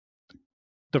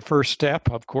the first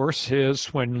step, of course, is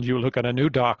when you look at a new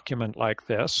document like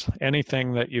this,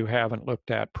 anything that you haven't looked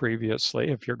at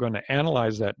previously, if you're going to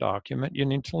analyze that document, you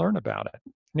need to learn about it.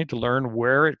 You need to learn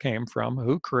where it came from,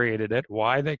 who created it,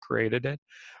 why they created it,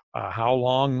 how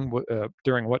long,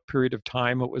 during what period of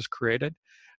time it was created,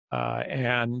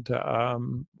 and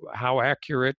how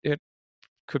accurate it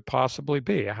could possibly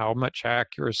be, how much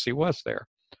accuracy was there,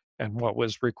 and what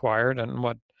was required, and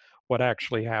what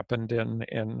actually happened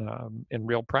in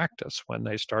real practice when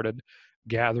they started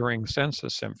gathering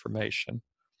census information.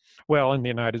 Well, in the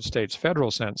United States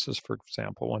federal census, for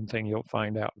example, one thing you'll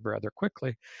find out rather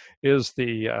quickly is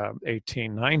the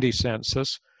 1890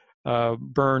 census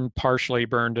partially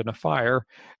burned in a fire,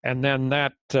 and then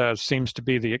that seems to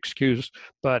be the excuse,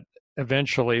 but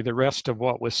eventually the rest of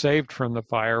what was saved from the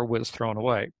fire was thrown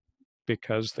away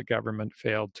because the government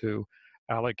failed to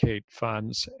allocate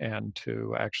funds and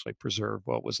to actually preserve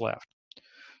what was left.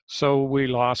 So we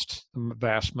lost the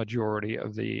vast majority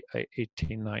of the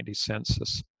 1890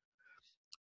 census.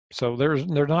 So they're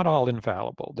not all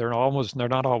infallible. They're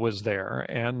not always there.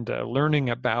 And learning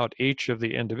about each of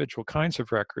the individual kinds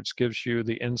of records gives you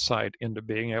the insight into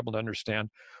being able to understand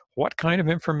what kind of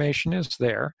information is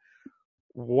there,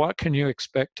 what can you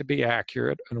expect to be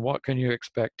accurate, and what can you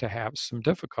expect to have some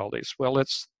difficulties. Well,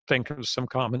 let's think of some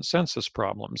common census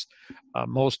problems.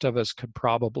 Most of us could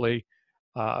probably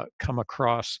come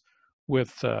across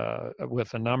with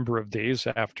a number of these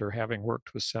after having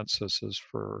worked with censuses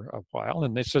for a while.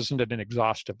 And this isn't an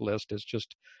exhaustive list, it's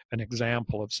just an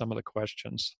example of some of the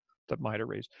questions that might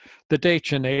arise. The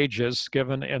dates and ages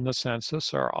given in the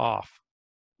census are off,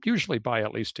 usually by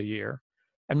at least a year,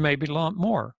 and maybe a lot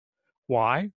more.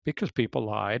 Why? Because people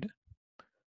lied,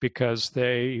 because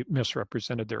they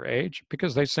misrepresented their age,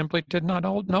 because they simply did not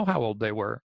know how old they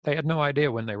were. They had no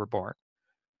idea when they were born.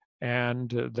 And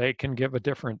they can give a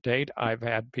different date. I've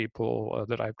had people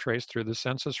that I've traced through the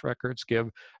census records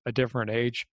give a different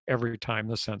age every time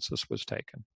the census was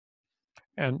taken.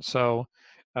 And so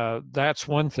that's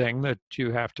one thing that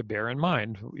you have to bear in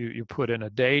mind. You put in a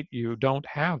date, you don't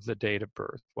have the date of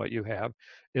birth. What you have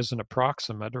is an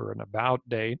approximate or an about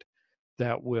date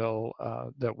that will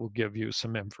give you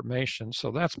some information.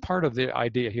 So that's part of the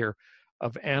idea here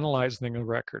of analyzing a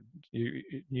record.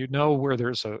 You know where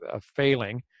there's a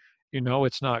failing, you know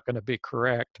it's not going to be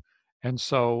correct, and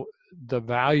so the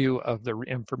value of the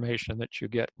information that you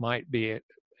get might be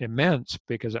immense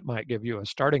because it might give you a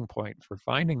starting point for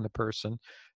finding the person,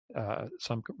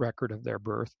 some record of their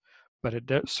birth, but it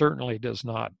certainly is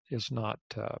not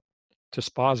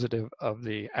dispositive of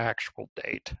the actual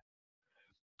date.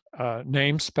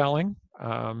 Name spelling.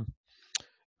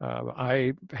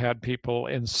 I had people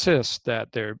insist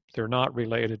that they're not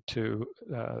related to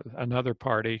another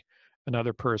party,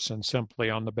 another person, simply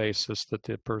on the basis that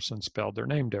the person spelled their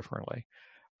name differently.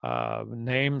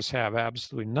 Names have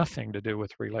absolutely nothing to do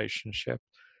with relationship.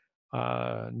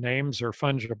 Names are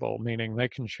fungible, meaning they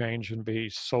can change and be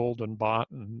sold and bought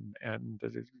and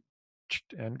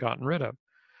gotten rid of.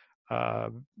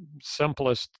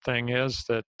 Simplest thing is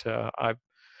that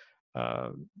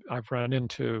I've run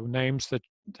into names that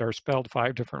are spelled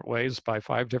 5 different ways by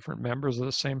 5 different members of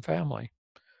the same family.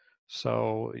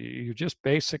 So you just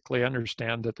basically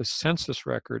understand that the census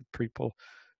record people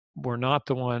were not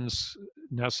the ones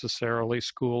necessarily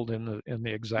schooled in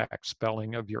the exact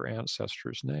spelling of your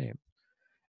ancestor's name.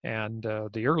 And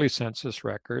the early census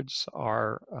records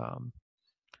are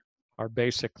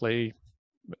basically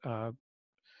uh,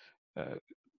 uh,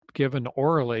 given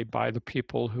orally by the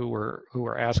people who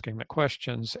were asking the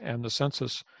questions, and the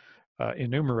census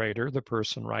enumerator, the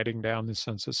person writing down the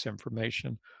census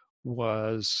information,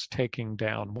 was taking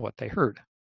down what they heard.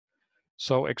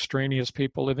 So extraneous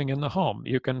people living in the home,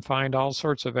 you can find all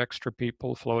sorts of extra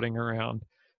people floating around.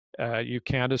 You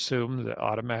can't assume that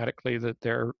automatically that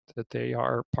they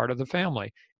are part of the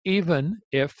family, even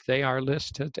if they are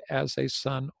listed as a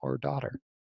son or daughter.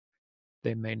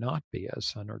 They may not be a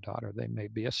son or daughter. They may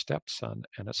be a stepson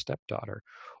and a stepdaughter,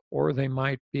 or they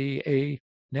might be a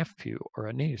nephew or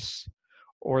a niece,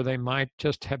 or they might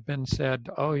just have been said,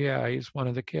 oh yeah, he's one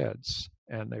of the kids,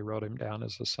 and they wrote him down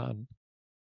as a son.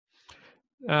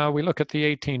 We look at the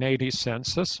 1880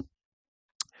 census,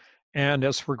 and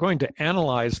as we're going to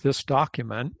analyze this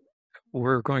document,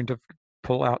 we're going to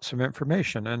pull out some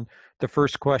information. And the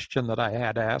first question that I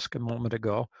had asked a moment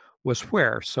ago was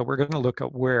where. So we're going to look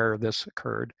at where this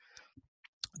occurred.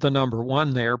 The number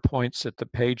 1 there points at the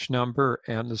page number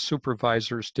and the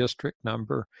supervisor's district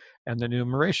number and the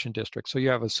enumeration district. So you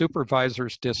have a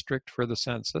supervisor's district for the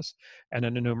census and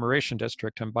an enumeration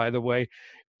district. And by the way,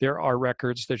 there are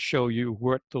records that show you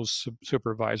what those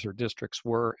supervisor districts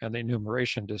were and the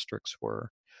enumeration districts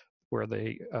were, where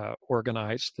they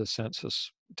organized the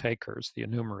census takers, the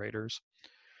enumerators.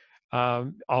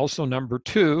 Also, number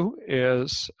 2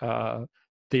 is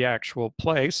the actual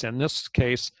place. In this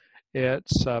case,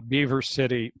 it's Beaver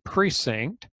City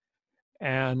Precinct,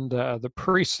 and the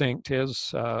precinct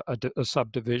is a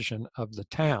subdivision of the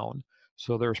town.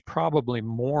 So there's probably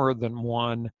more than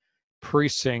one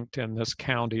precinct in this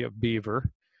county of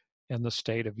Beaver in the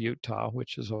state of Utah,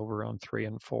 which is over on 3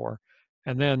 and 4.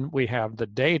 And then we have the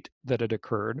date that it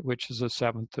occurred, which is the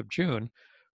 7th of June.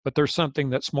 But there's something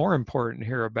that's more important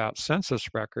here about census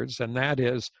records, and that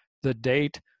is the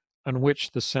date on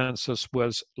which the census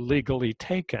was legally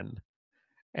taken.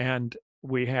 And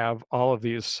we have all of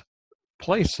these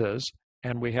places,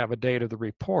 and we have a date of the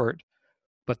report.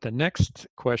 But the next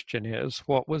question is,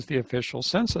 what was the official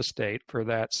census date for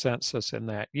that census in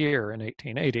that year in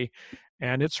 1880?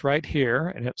 And it's right here,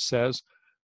 and it says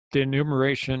the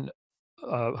enumeration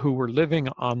who were living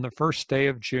on the first day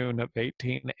of June of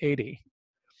 1880.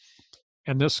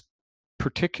 And this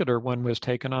particular one was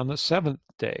taken on the 7th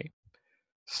day.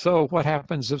 So what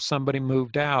happens if somebody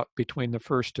moved out between the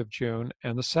 1st of June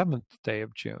and the 7th day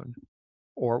of June?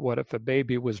 Or what if a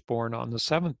baby was born on the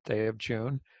 7th day of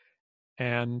June,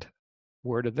 and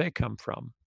where did they come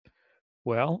from?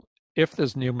 Well, if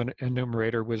this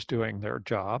enumerator was doing their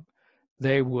job,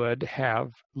 they would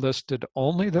have listed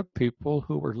only the people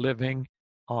who were living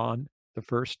on the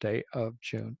first day of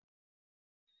June.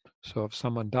 So if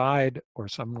someone died or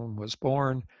someone was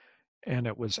born and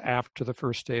it was after the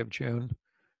first day of June,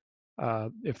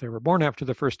 if they were born after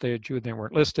the first day of June, they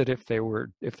weren't listed. If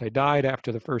they died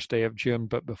after the first day of June,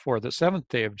 but before the 7th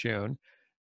day of June,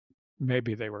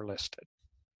 maybe they were listed.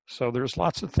 So there's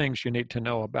lots of things you need to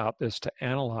know about this to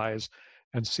analyze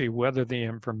and see whether the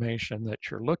information that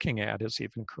you're looking at is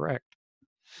even correct.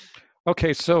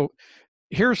 Okay, so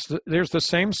there's the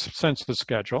same census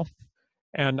schedule,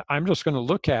 and I'm just going to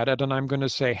look at it and I'm going to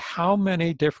say, how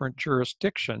many different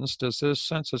jurisdictions does this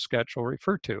census schedule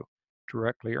refer to,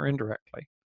 directly or indirectly?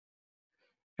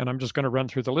 And I'm just going to run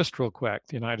through the list real quick.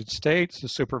 The United States, the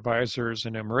supervisor's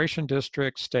enumeration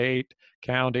district, state,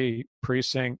 county,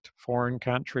 precinct, foreign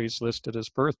countries listed as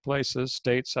birthplaces,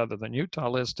 states other than Utah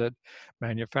listed,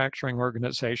 manufacturing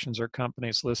organizations or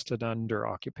companies listed under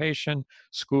occupation,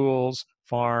 schools,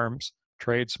 farms,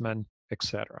 tradesmen,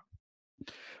 etc.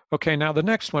 Okay, now the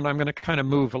next one, I'm going to kind of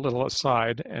move a little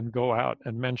aside and go out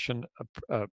and mention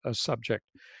a subject.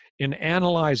 In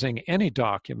analyzing any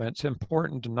document, it's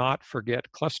important to not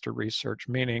forget cluster research,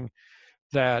 meaning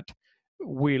that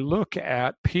we look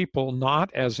at people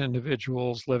not as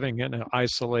individuals living in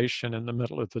isolation in the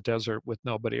middle of the desert with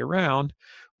nobody around.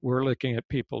 We're looking at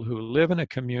people who live in a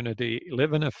community,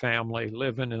 live in a family,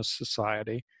 live in a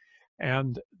society,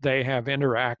 and they have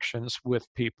interactions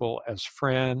with people as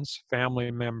friends,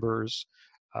 family members,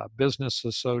 business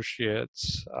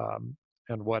associates,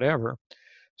 and whatever.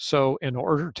 So in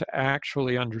order to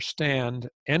actually understand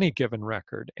any given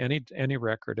record, any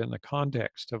record in the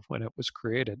context of when it was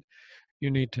created, you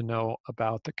need to know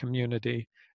about the community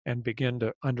and begin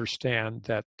to understand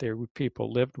that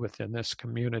people lived within this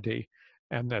community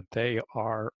and that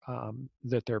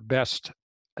they're best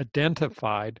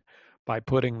identified by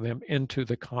putting them into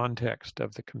the context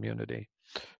of the community.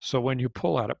 So when you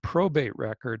pull out a probate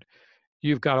record,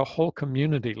 you've got a whole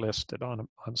community listed on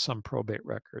some probate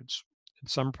records. And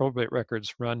some probate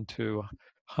records run to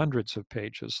hundreds of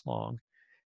pages long,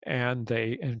 and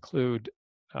they include,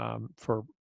 for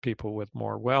people with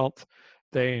more wealth,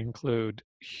 they include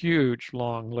huge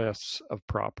long lists of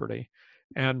property.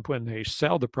 And when they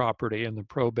sell the property in the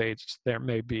probates, there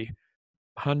may be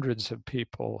hundreds of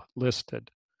people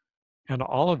listed. And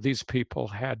all of these people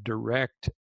had direct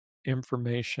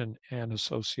information and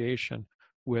association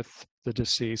with the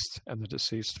deceased and the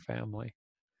deceased family.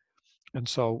 And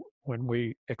so when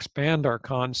we expand our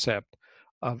concept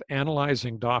of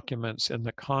analyzing documents in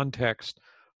the context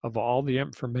of all the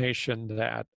information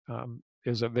that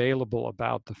is available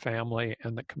about the family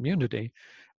and the community,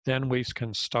 then we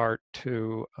can start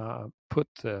to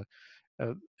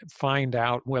find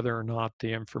out whether or not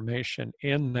the information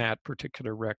in that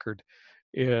particular record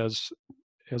is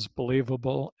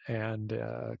believable and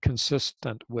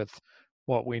consistent with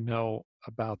what we know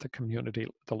about the community,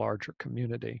 the larger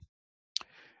community.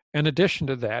 In addition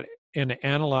to that, in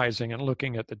analyzing and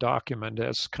looking at the document,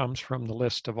 as comes from the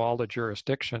list of all the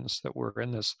jurisdictions that were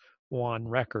in this one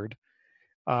record,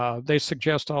 they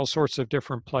suggest all sorts of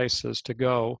different places to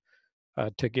go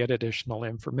to get additional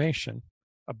information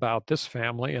about this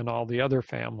family and all the other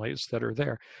families that are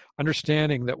there.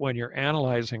 Understanding that when you're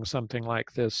analyzing something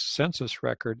like this census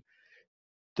record,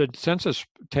 the census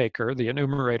taker, the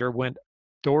enumerator, went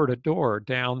door to door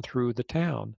down through the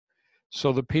town.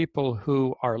 So the people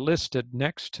who are listed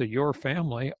next to your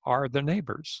family are the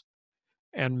neighbors.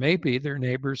 And maybe their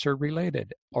neighbors are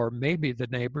related, or maybe the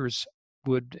neighbors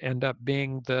would end up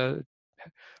being the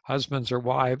husbands or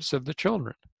wives of the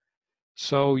children.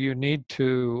 So you need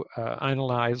to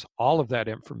analyze all of that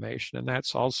information, and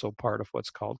that's also part of what's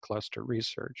called cluster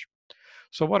research.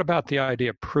 So what about the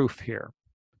idea of proof here?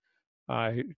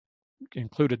 I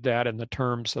included that in the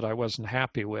terms that I wasn't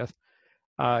happy with.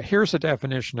 Here's a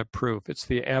definition of proof. It's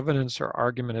the evidence or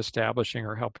argument establishing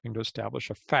or helping to establish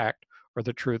a fact or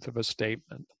the truth of a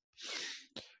statement.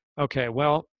 Okay,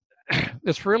 well,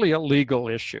 it's really a legal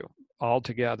issue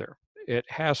altogether. It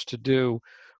has to do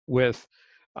with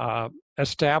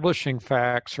establishing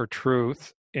facts or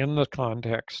truth in the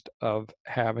context of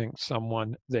having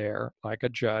someone there, like a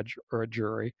judge or a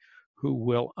jury, who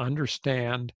will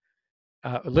understand,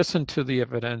 listen to the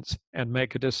evidence and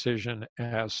make a decision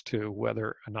as to whether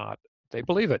or not they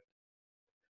believe it,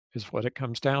 is what it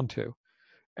comes down to.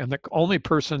 And the only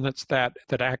person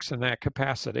that acts in that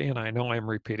capacity, and I know I'm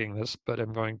repeating this, but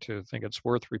I'm going to think it's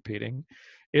worth repeating,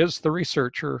 is the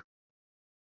researcher,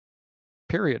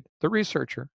 period, the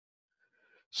researcher.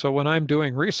 So when I'm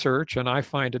doing research and I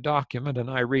find a document and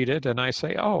I read it and I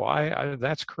say, oh,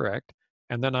 that's correct,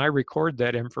 and then I record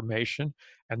that information,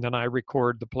 and then I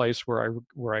record the place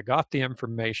where I got the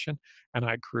information, and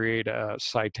I create a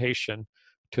citation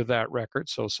to that record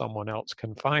so someone else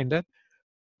can find it,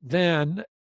 then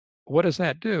what does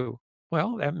that do?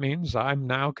 Well, that means I'm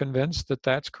now convinced that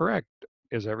that's correct.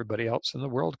 Is everybody else in the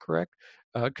world correct?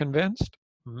 Convinced?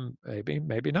 Maybe,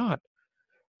 maybe not.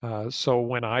 So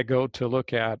when I go to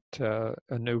look at a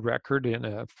new record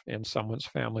in someone's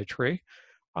family tree,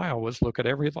 I always look at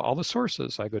all the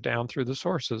sources. I go down through the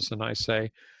sources and I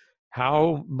say,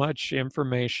 how much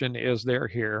information is there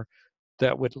here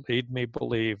that would lead me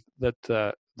believe that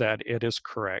that it is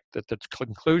correct, that the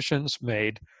conclusions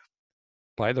made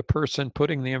by the person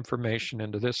putting the information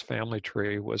into this family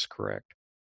tree was correct.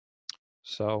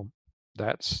 So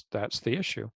that's the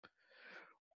issue.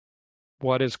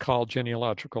 What is called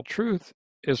genealogical truth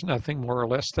is nothing more or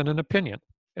less than an opinion.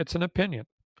 It's an opinion.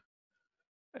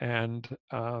 And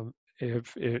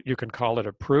if you can call it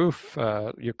a proof,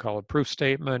 you call it a proof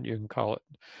statement, you can call it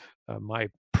my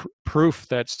proof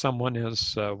that someone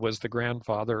was the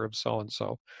grandfather of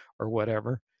so-and-so or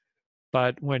whatever.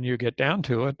 But when you get down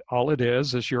to it, all it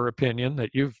is your opinion that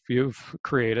you've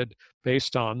created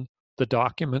based on the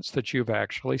documents that you've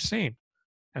actually seen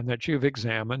and that you've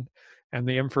examined and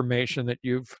the information that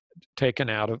you've taken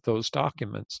out of those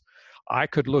documents. I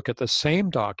could look at the same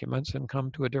documents and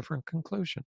come to a different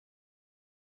conclusion.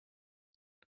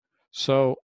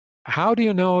 So how do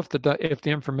you know if the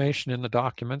information in the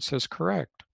documents is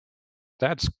correct?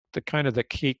 That's the kind of the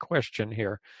key question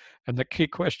here. And the key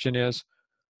question is,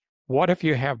 what if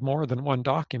you have more than one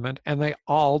document and they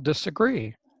all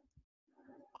disagree?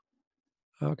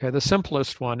 Okay, the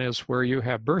simplest one is where you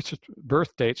have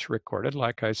birth dates recorded,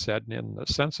 like I said, in the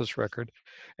census record,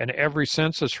 and every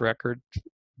census record,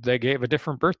 they gave a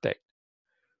different birth date.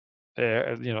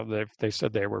 They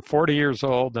said they were 40 years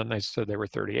old, then they said they were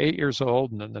 38 years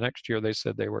old, and then the next year they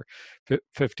said they were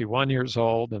 51 years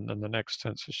old, and then the next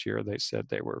census year they said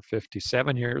they were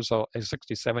 57 years old,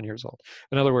 67 years old.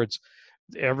 In other words,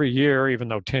 every year, even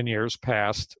though 10 years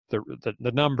passed, the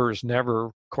numbers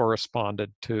never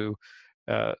corresponded to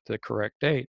the correct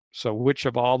date. So which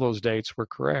of all those dates were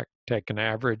correct? Take an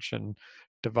average and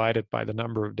divide it by the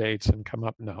number of dates and come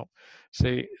up. No.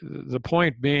 See, the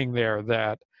point being there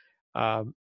that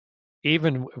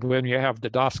even when you have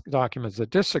the documents that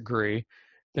disagree,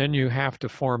 then you have to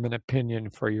form an opinion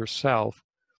for yourself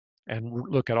and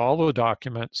look at all the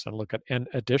documents and look at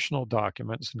additional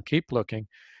documents and keep looking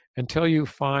until you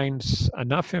find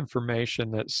enough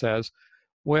information that says,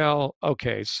 well,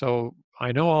 okay, so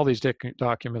I know all these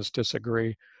documents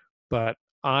disagree, but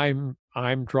I'm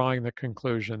drawing the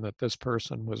conclusion that this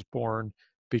person was born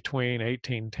between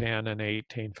 1810 and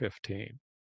 1815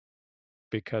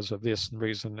 because of this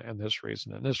reason and this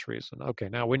reason and this reason. Okay,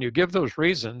 now when you give those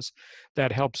reasons,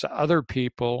 that helps other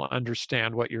people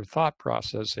understand what your thought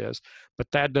process is, but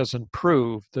that doesn't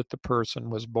prove that the person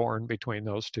was born between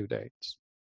those two dates.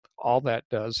 All that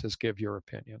does is give your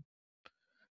opinion.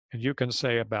 And you can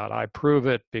say about, I prove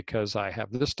it because I have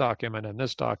this document and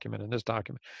this document and this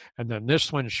document, and then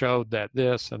this one showed that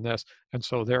this and this, and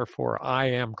so therefore I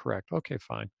am correct. Okay,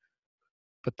 fine.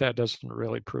 But that doesn't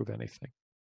really prove anything.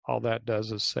 All that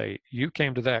does is say, you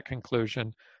came to that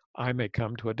conclusion, I may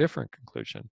come to a different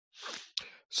conclusion.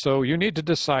 So you need to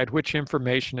decide which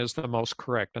information is the most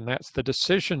correct, and that's the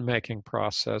decision-making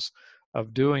process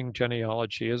of doing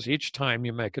genealogy is each time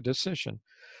you make a decision.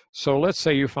 So let's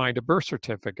say you find a birth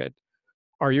certificate.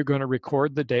 Are you going to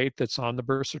record the date that's on the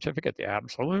birth certificate?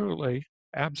 Absolutely.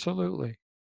 Absolutely.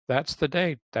 That's the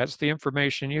date. That's the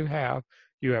information you have.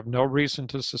 You have no reason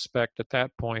to suspect at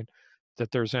that point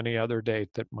that there's any other date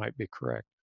that might be correct.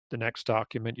 The next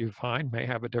document you find may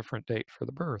have a different date for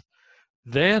the birth.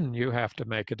 Then you have to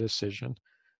make a decision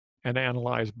and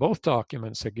analyze both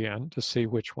documents again to see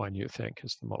which one you think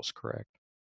is the most correct.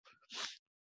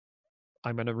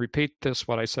 I'm going to repeat this,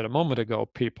 what I said a moment ago.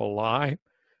 People lie,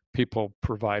 people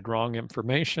provide wrong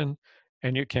information,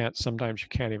 and sometimes you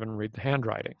can't even read the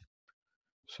handwriting.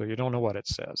 So you don't know what it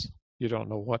says. You don't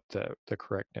know what the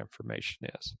correct information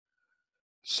is.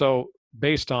 So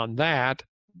based on that,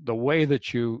 the way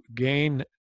that you gain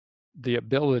the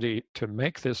ability to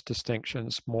make these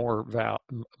distinctions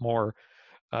more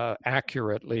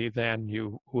accurately than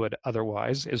you would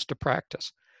otherwise is to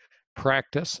practice.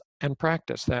 Practice and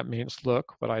practice. That means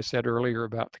look, what I said earlier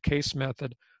about the case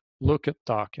method, look at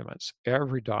documents,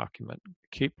 every document.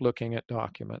 Keep looking at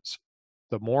documents.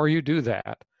 The more you do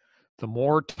that, the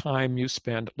more time you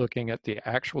spend looking at the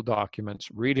actual documents,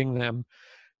 reading them,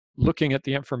 looking at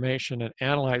the information and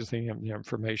analyzing the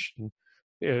information,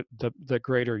 the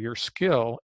greater your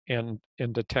skill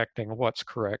in detecting what's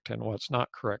correct and what's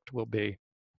not correct will be.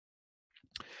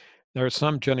 There are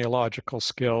some genealogical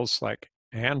skills like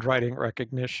handwriting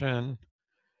recognition,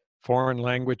 foreign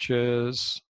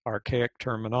languages, archaic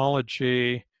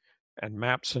terminology, and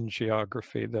maps and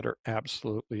geography that are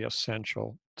absolutely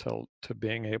essential to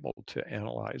being able to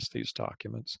analyze these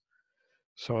documents.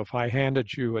 So if I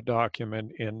handed you a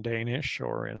document in Danish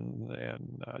or in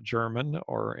German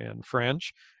or in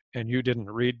French, and you didn't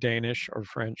read Danish or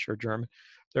French or German,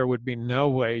 there would be no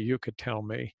way you could tell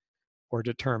me or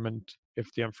determine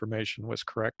if the information was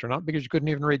correct or not, because you couldn't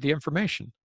even read the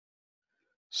information.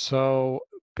 So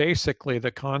basically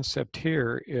the concept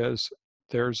here is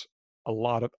there's a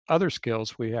lot of other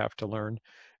skills we have to learn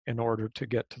in order to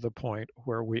get to the point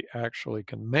where we actually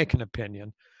can make an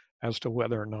opinion as to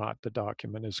whether or not the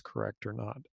document is correct or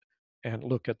not, and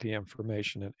look at the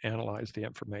information and analyze the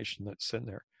information that's in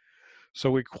there.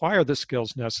 So we acquire the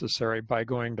skills necessary by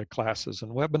going to classes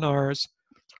and webinars,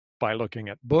 by looking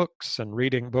at books and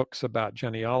reading books about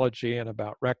genealogy and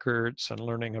about records and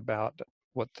learning about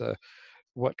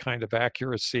what kind of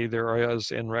accuracy there is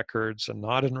in records and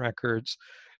not in records.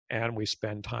 And we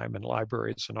spend time in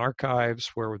libraries and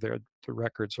archives where the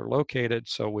records are located,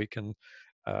 so we can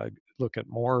look at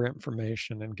more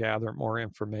information and gather more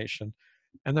information.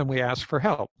 And then we ask for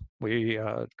help. We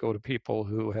go to people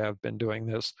who have been doing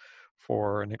this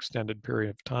for an extended period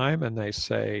of time, and they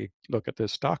say, look at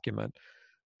this document.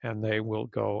 And they will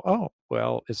go, oh,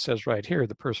 well, it says right here,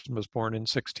 the person was born in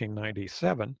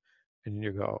 1697. And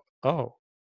you go, oh,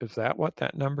 is that what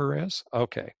that number is?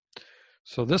 Okay.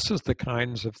 So this is the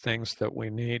kinds of things that we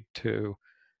need to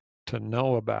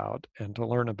know about and to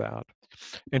learn about.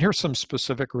 And here's some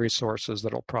specific resources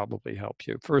that'll probably help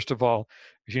you. First of all,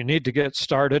 if you need to get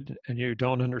started and you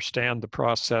don't understand the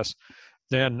process,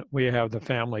 then we have the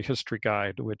Family History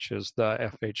Guide, which is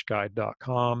the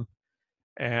fhguide.com.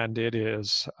 And it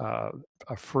is a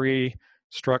free,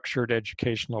 structured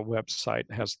educational website.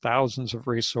 It has thousands of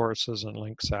resources and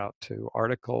links out to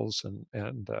articles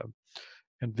and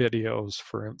videos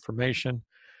for information.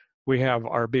 We have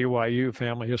our BYU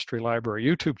Family History Library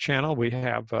YouTube channel. We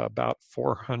have about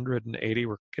 480,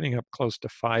 we're getting up close to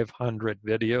 500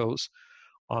 videos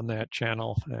on that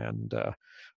channel. And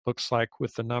looks like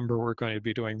with the number we're going to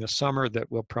be doing this summer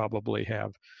that we'll probably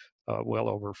have well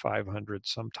over 500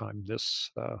 sometime in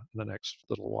the next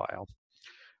little while.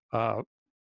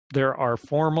 There are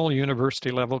formal university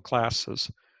level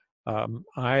classes.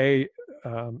 I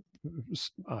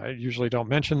usually don't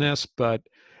mention this, but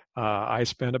I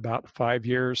spent about 5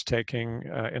 years taking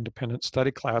independent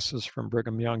study classes from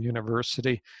Brigham Young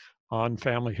University on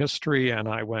family history, and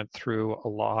I went through a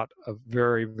lot of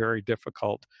very, very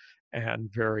difficult and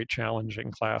very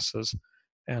challenging classes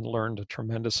and learned a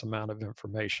tremendous amount of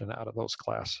information out of those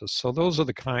classes. So those are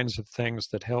the kinds of things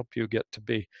that help you get to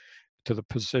be to the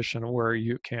position where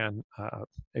you can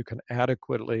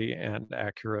adequately and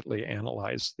accurately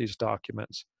analyze these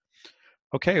documents.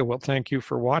 Okay, well, thank you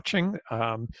for watching.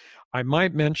 I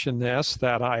might mention this,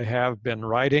 that I have been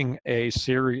writing a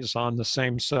series on the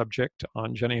same subject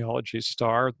on Genealogy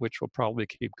Star, which will probably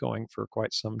keep going for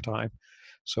quite some time.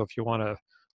 So if you want to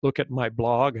look at my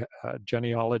blog,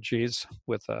 Genealogies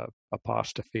with a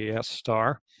apostrophe S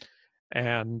star,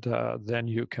 and then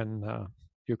you can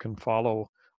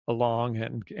follow along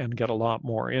and get a lot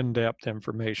more in-depth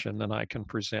information than I can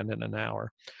present in an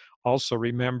hour. Also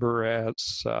remember,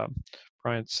 as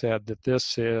Brian said, that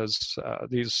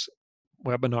these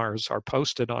webinars are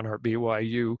posted on our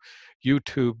BYU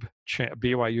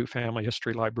BYU Family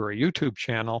History Library YouTube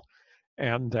channel,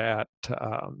 and that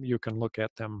you can look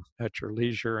at them at your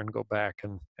leisure and go back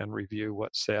and review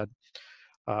what's said.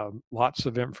 Lots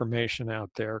of information out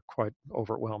there, quite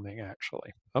overwhelming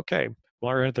actually. Okay,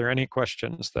 well, are there any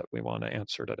questions that we want to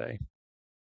answer today?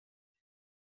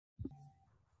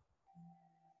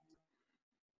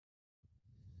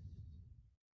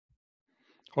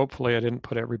 Hopefully I didn't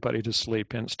put everybody to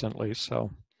sleep instantly,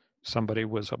 so somebody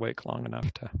was awake long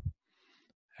enough to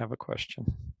have a question.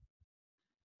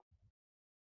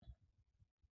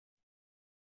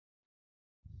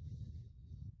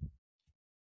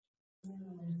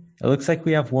 It looks like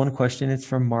we have one question. It's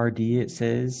from Mardi, it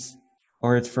says,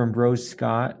 or it's from Rose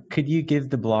Scott. Could you give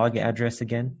the blog address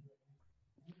again?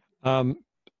 I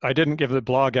didn't give the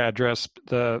blog address.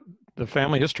 The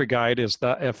Family History Guide is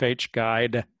the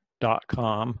fhguide.com,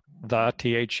 the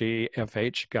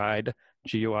THEFH guide,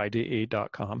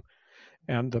 GUIDE.com.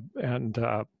 And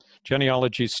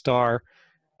Genealogy Star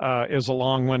is a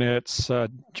long one. It's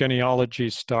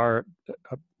Genealogy Star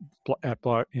at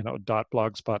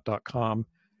blogspot.com.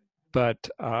 But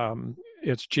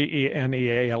It's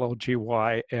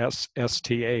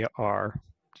GenealogysStar.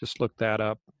 Just look that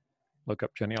up. Look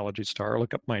up Genealogy Star.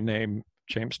 Look up my name,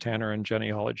 James Tanner, and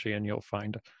Genealogy, and you'll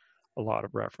find a lot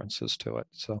of references to it.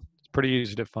 So it's pretty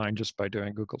easy to find just by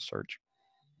doing Google search.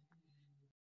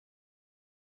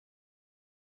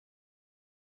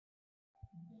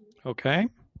 Okay.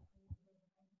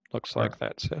 Looks like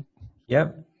that's it.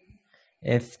 Yep.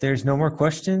 If there's no more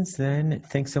questions, then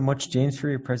thanks so much, James, for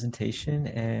your presentation.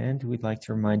 And we'd like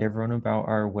to remind everyone about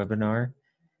our webinar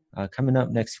coming up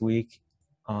next week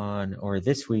or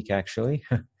this week actually,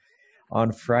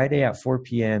 on Friday at 4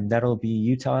 p.m. That'll be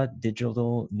Utah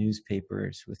Digital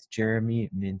Newspapers with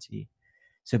Jeremy Minty.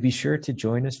 So be sure to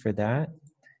join us for that.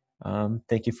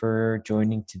 Thank you for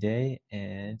joining today,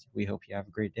 and we hope you have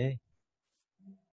a great day.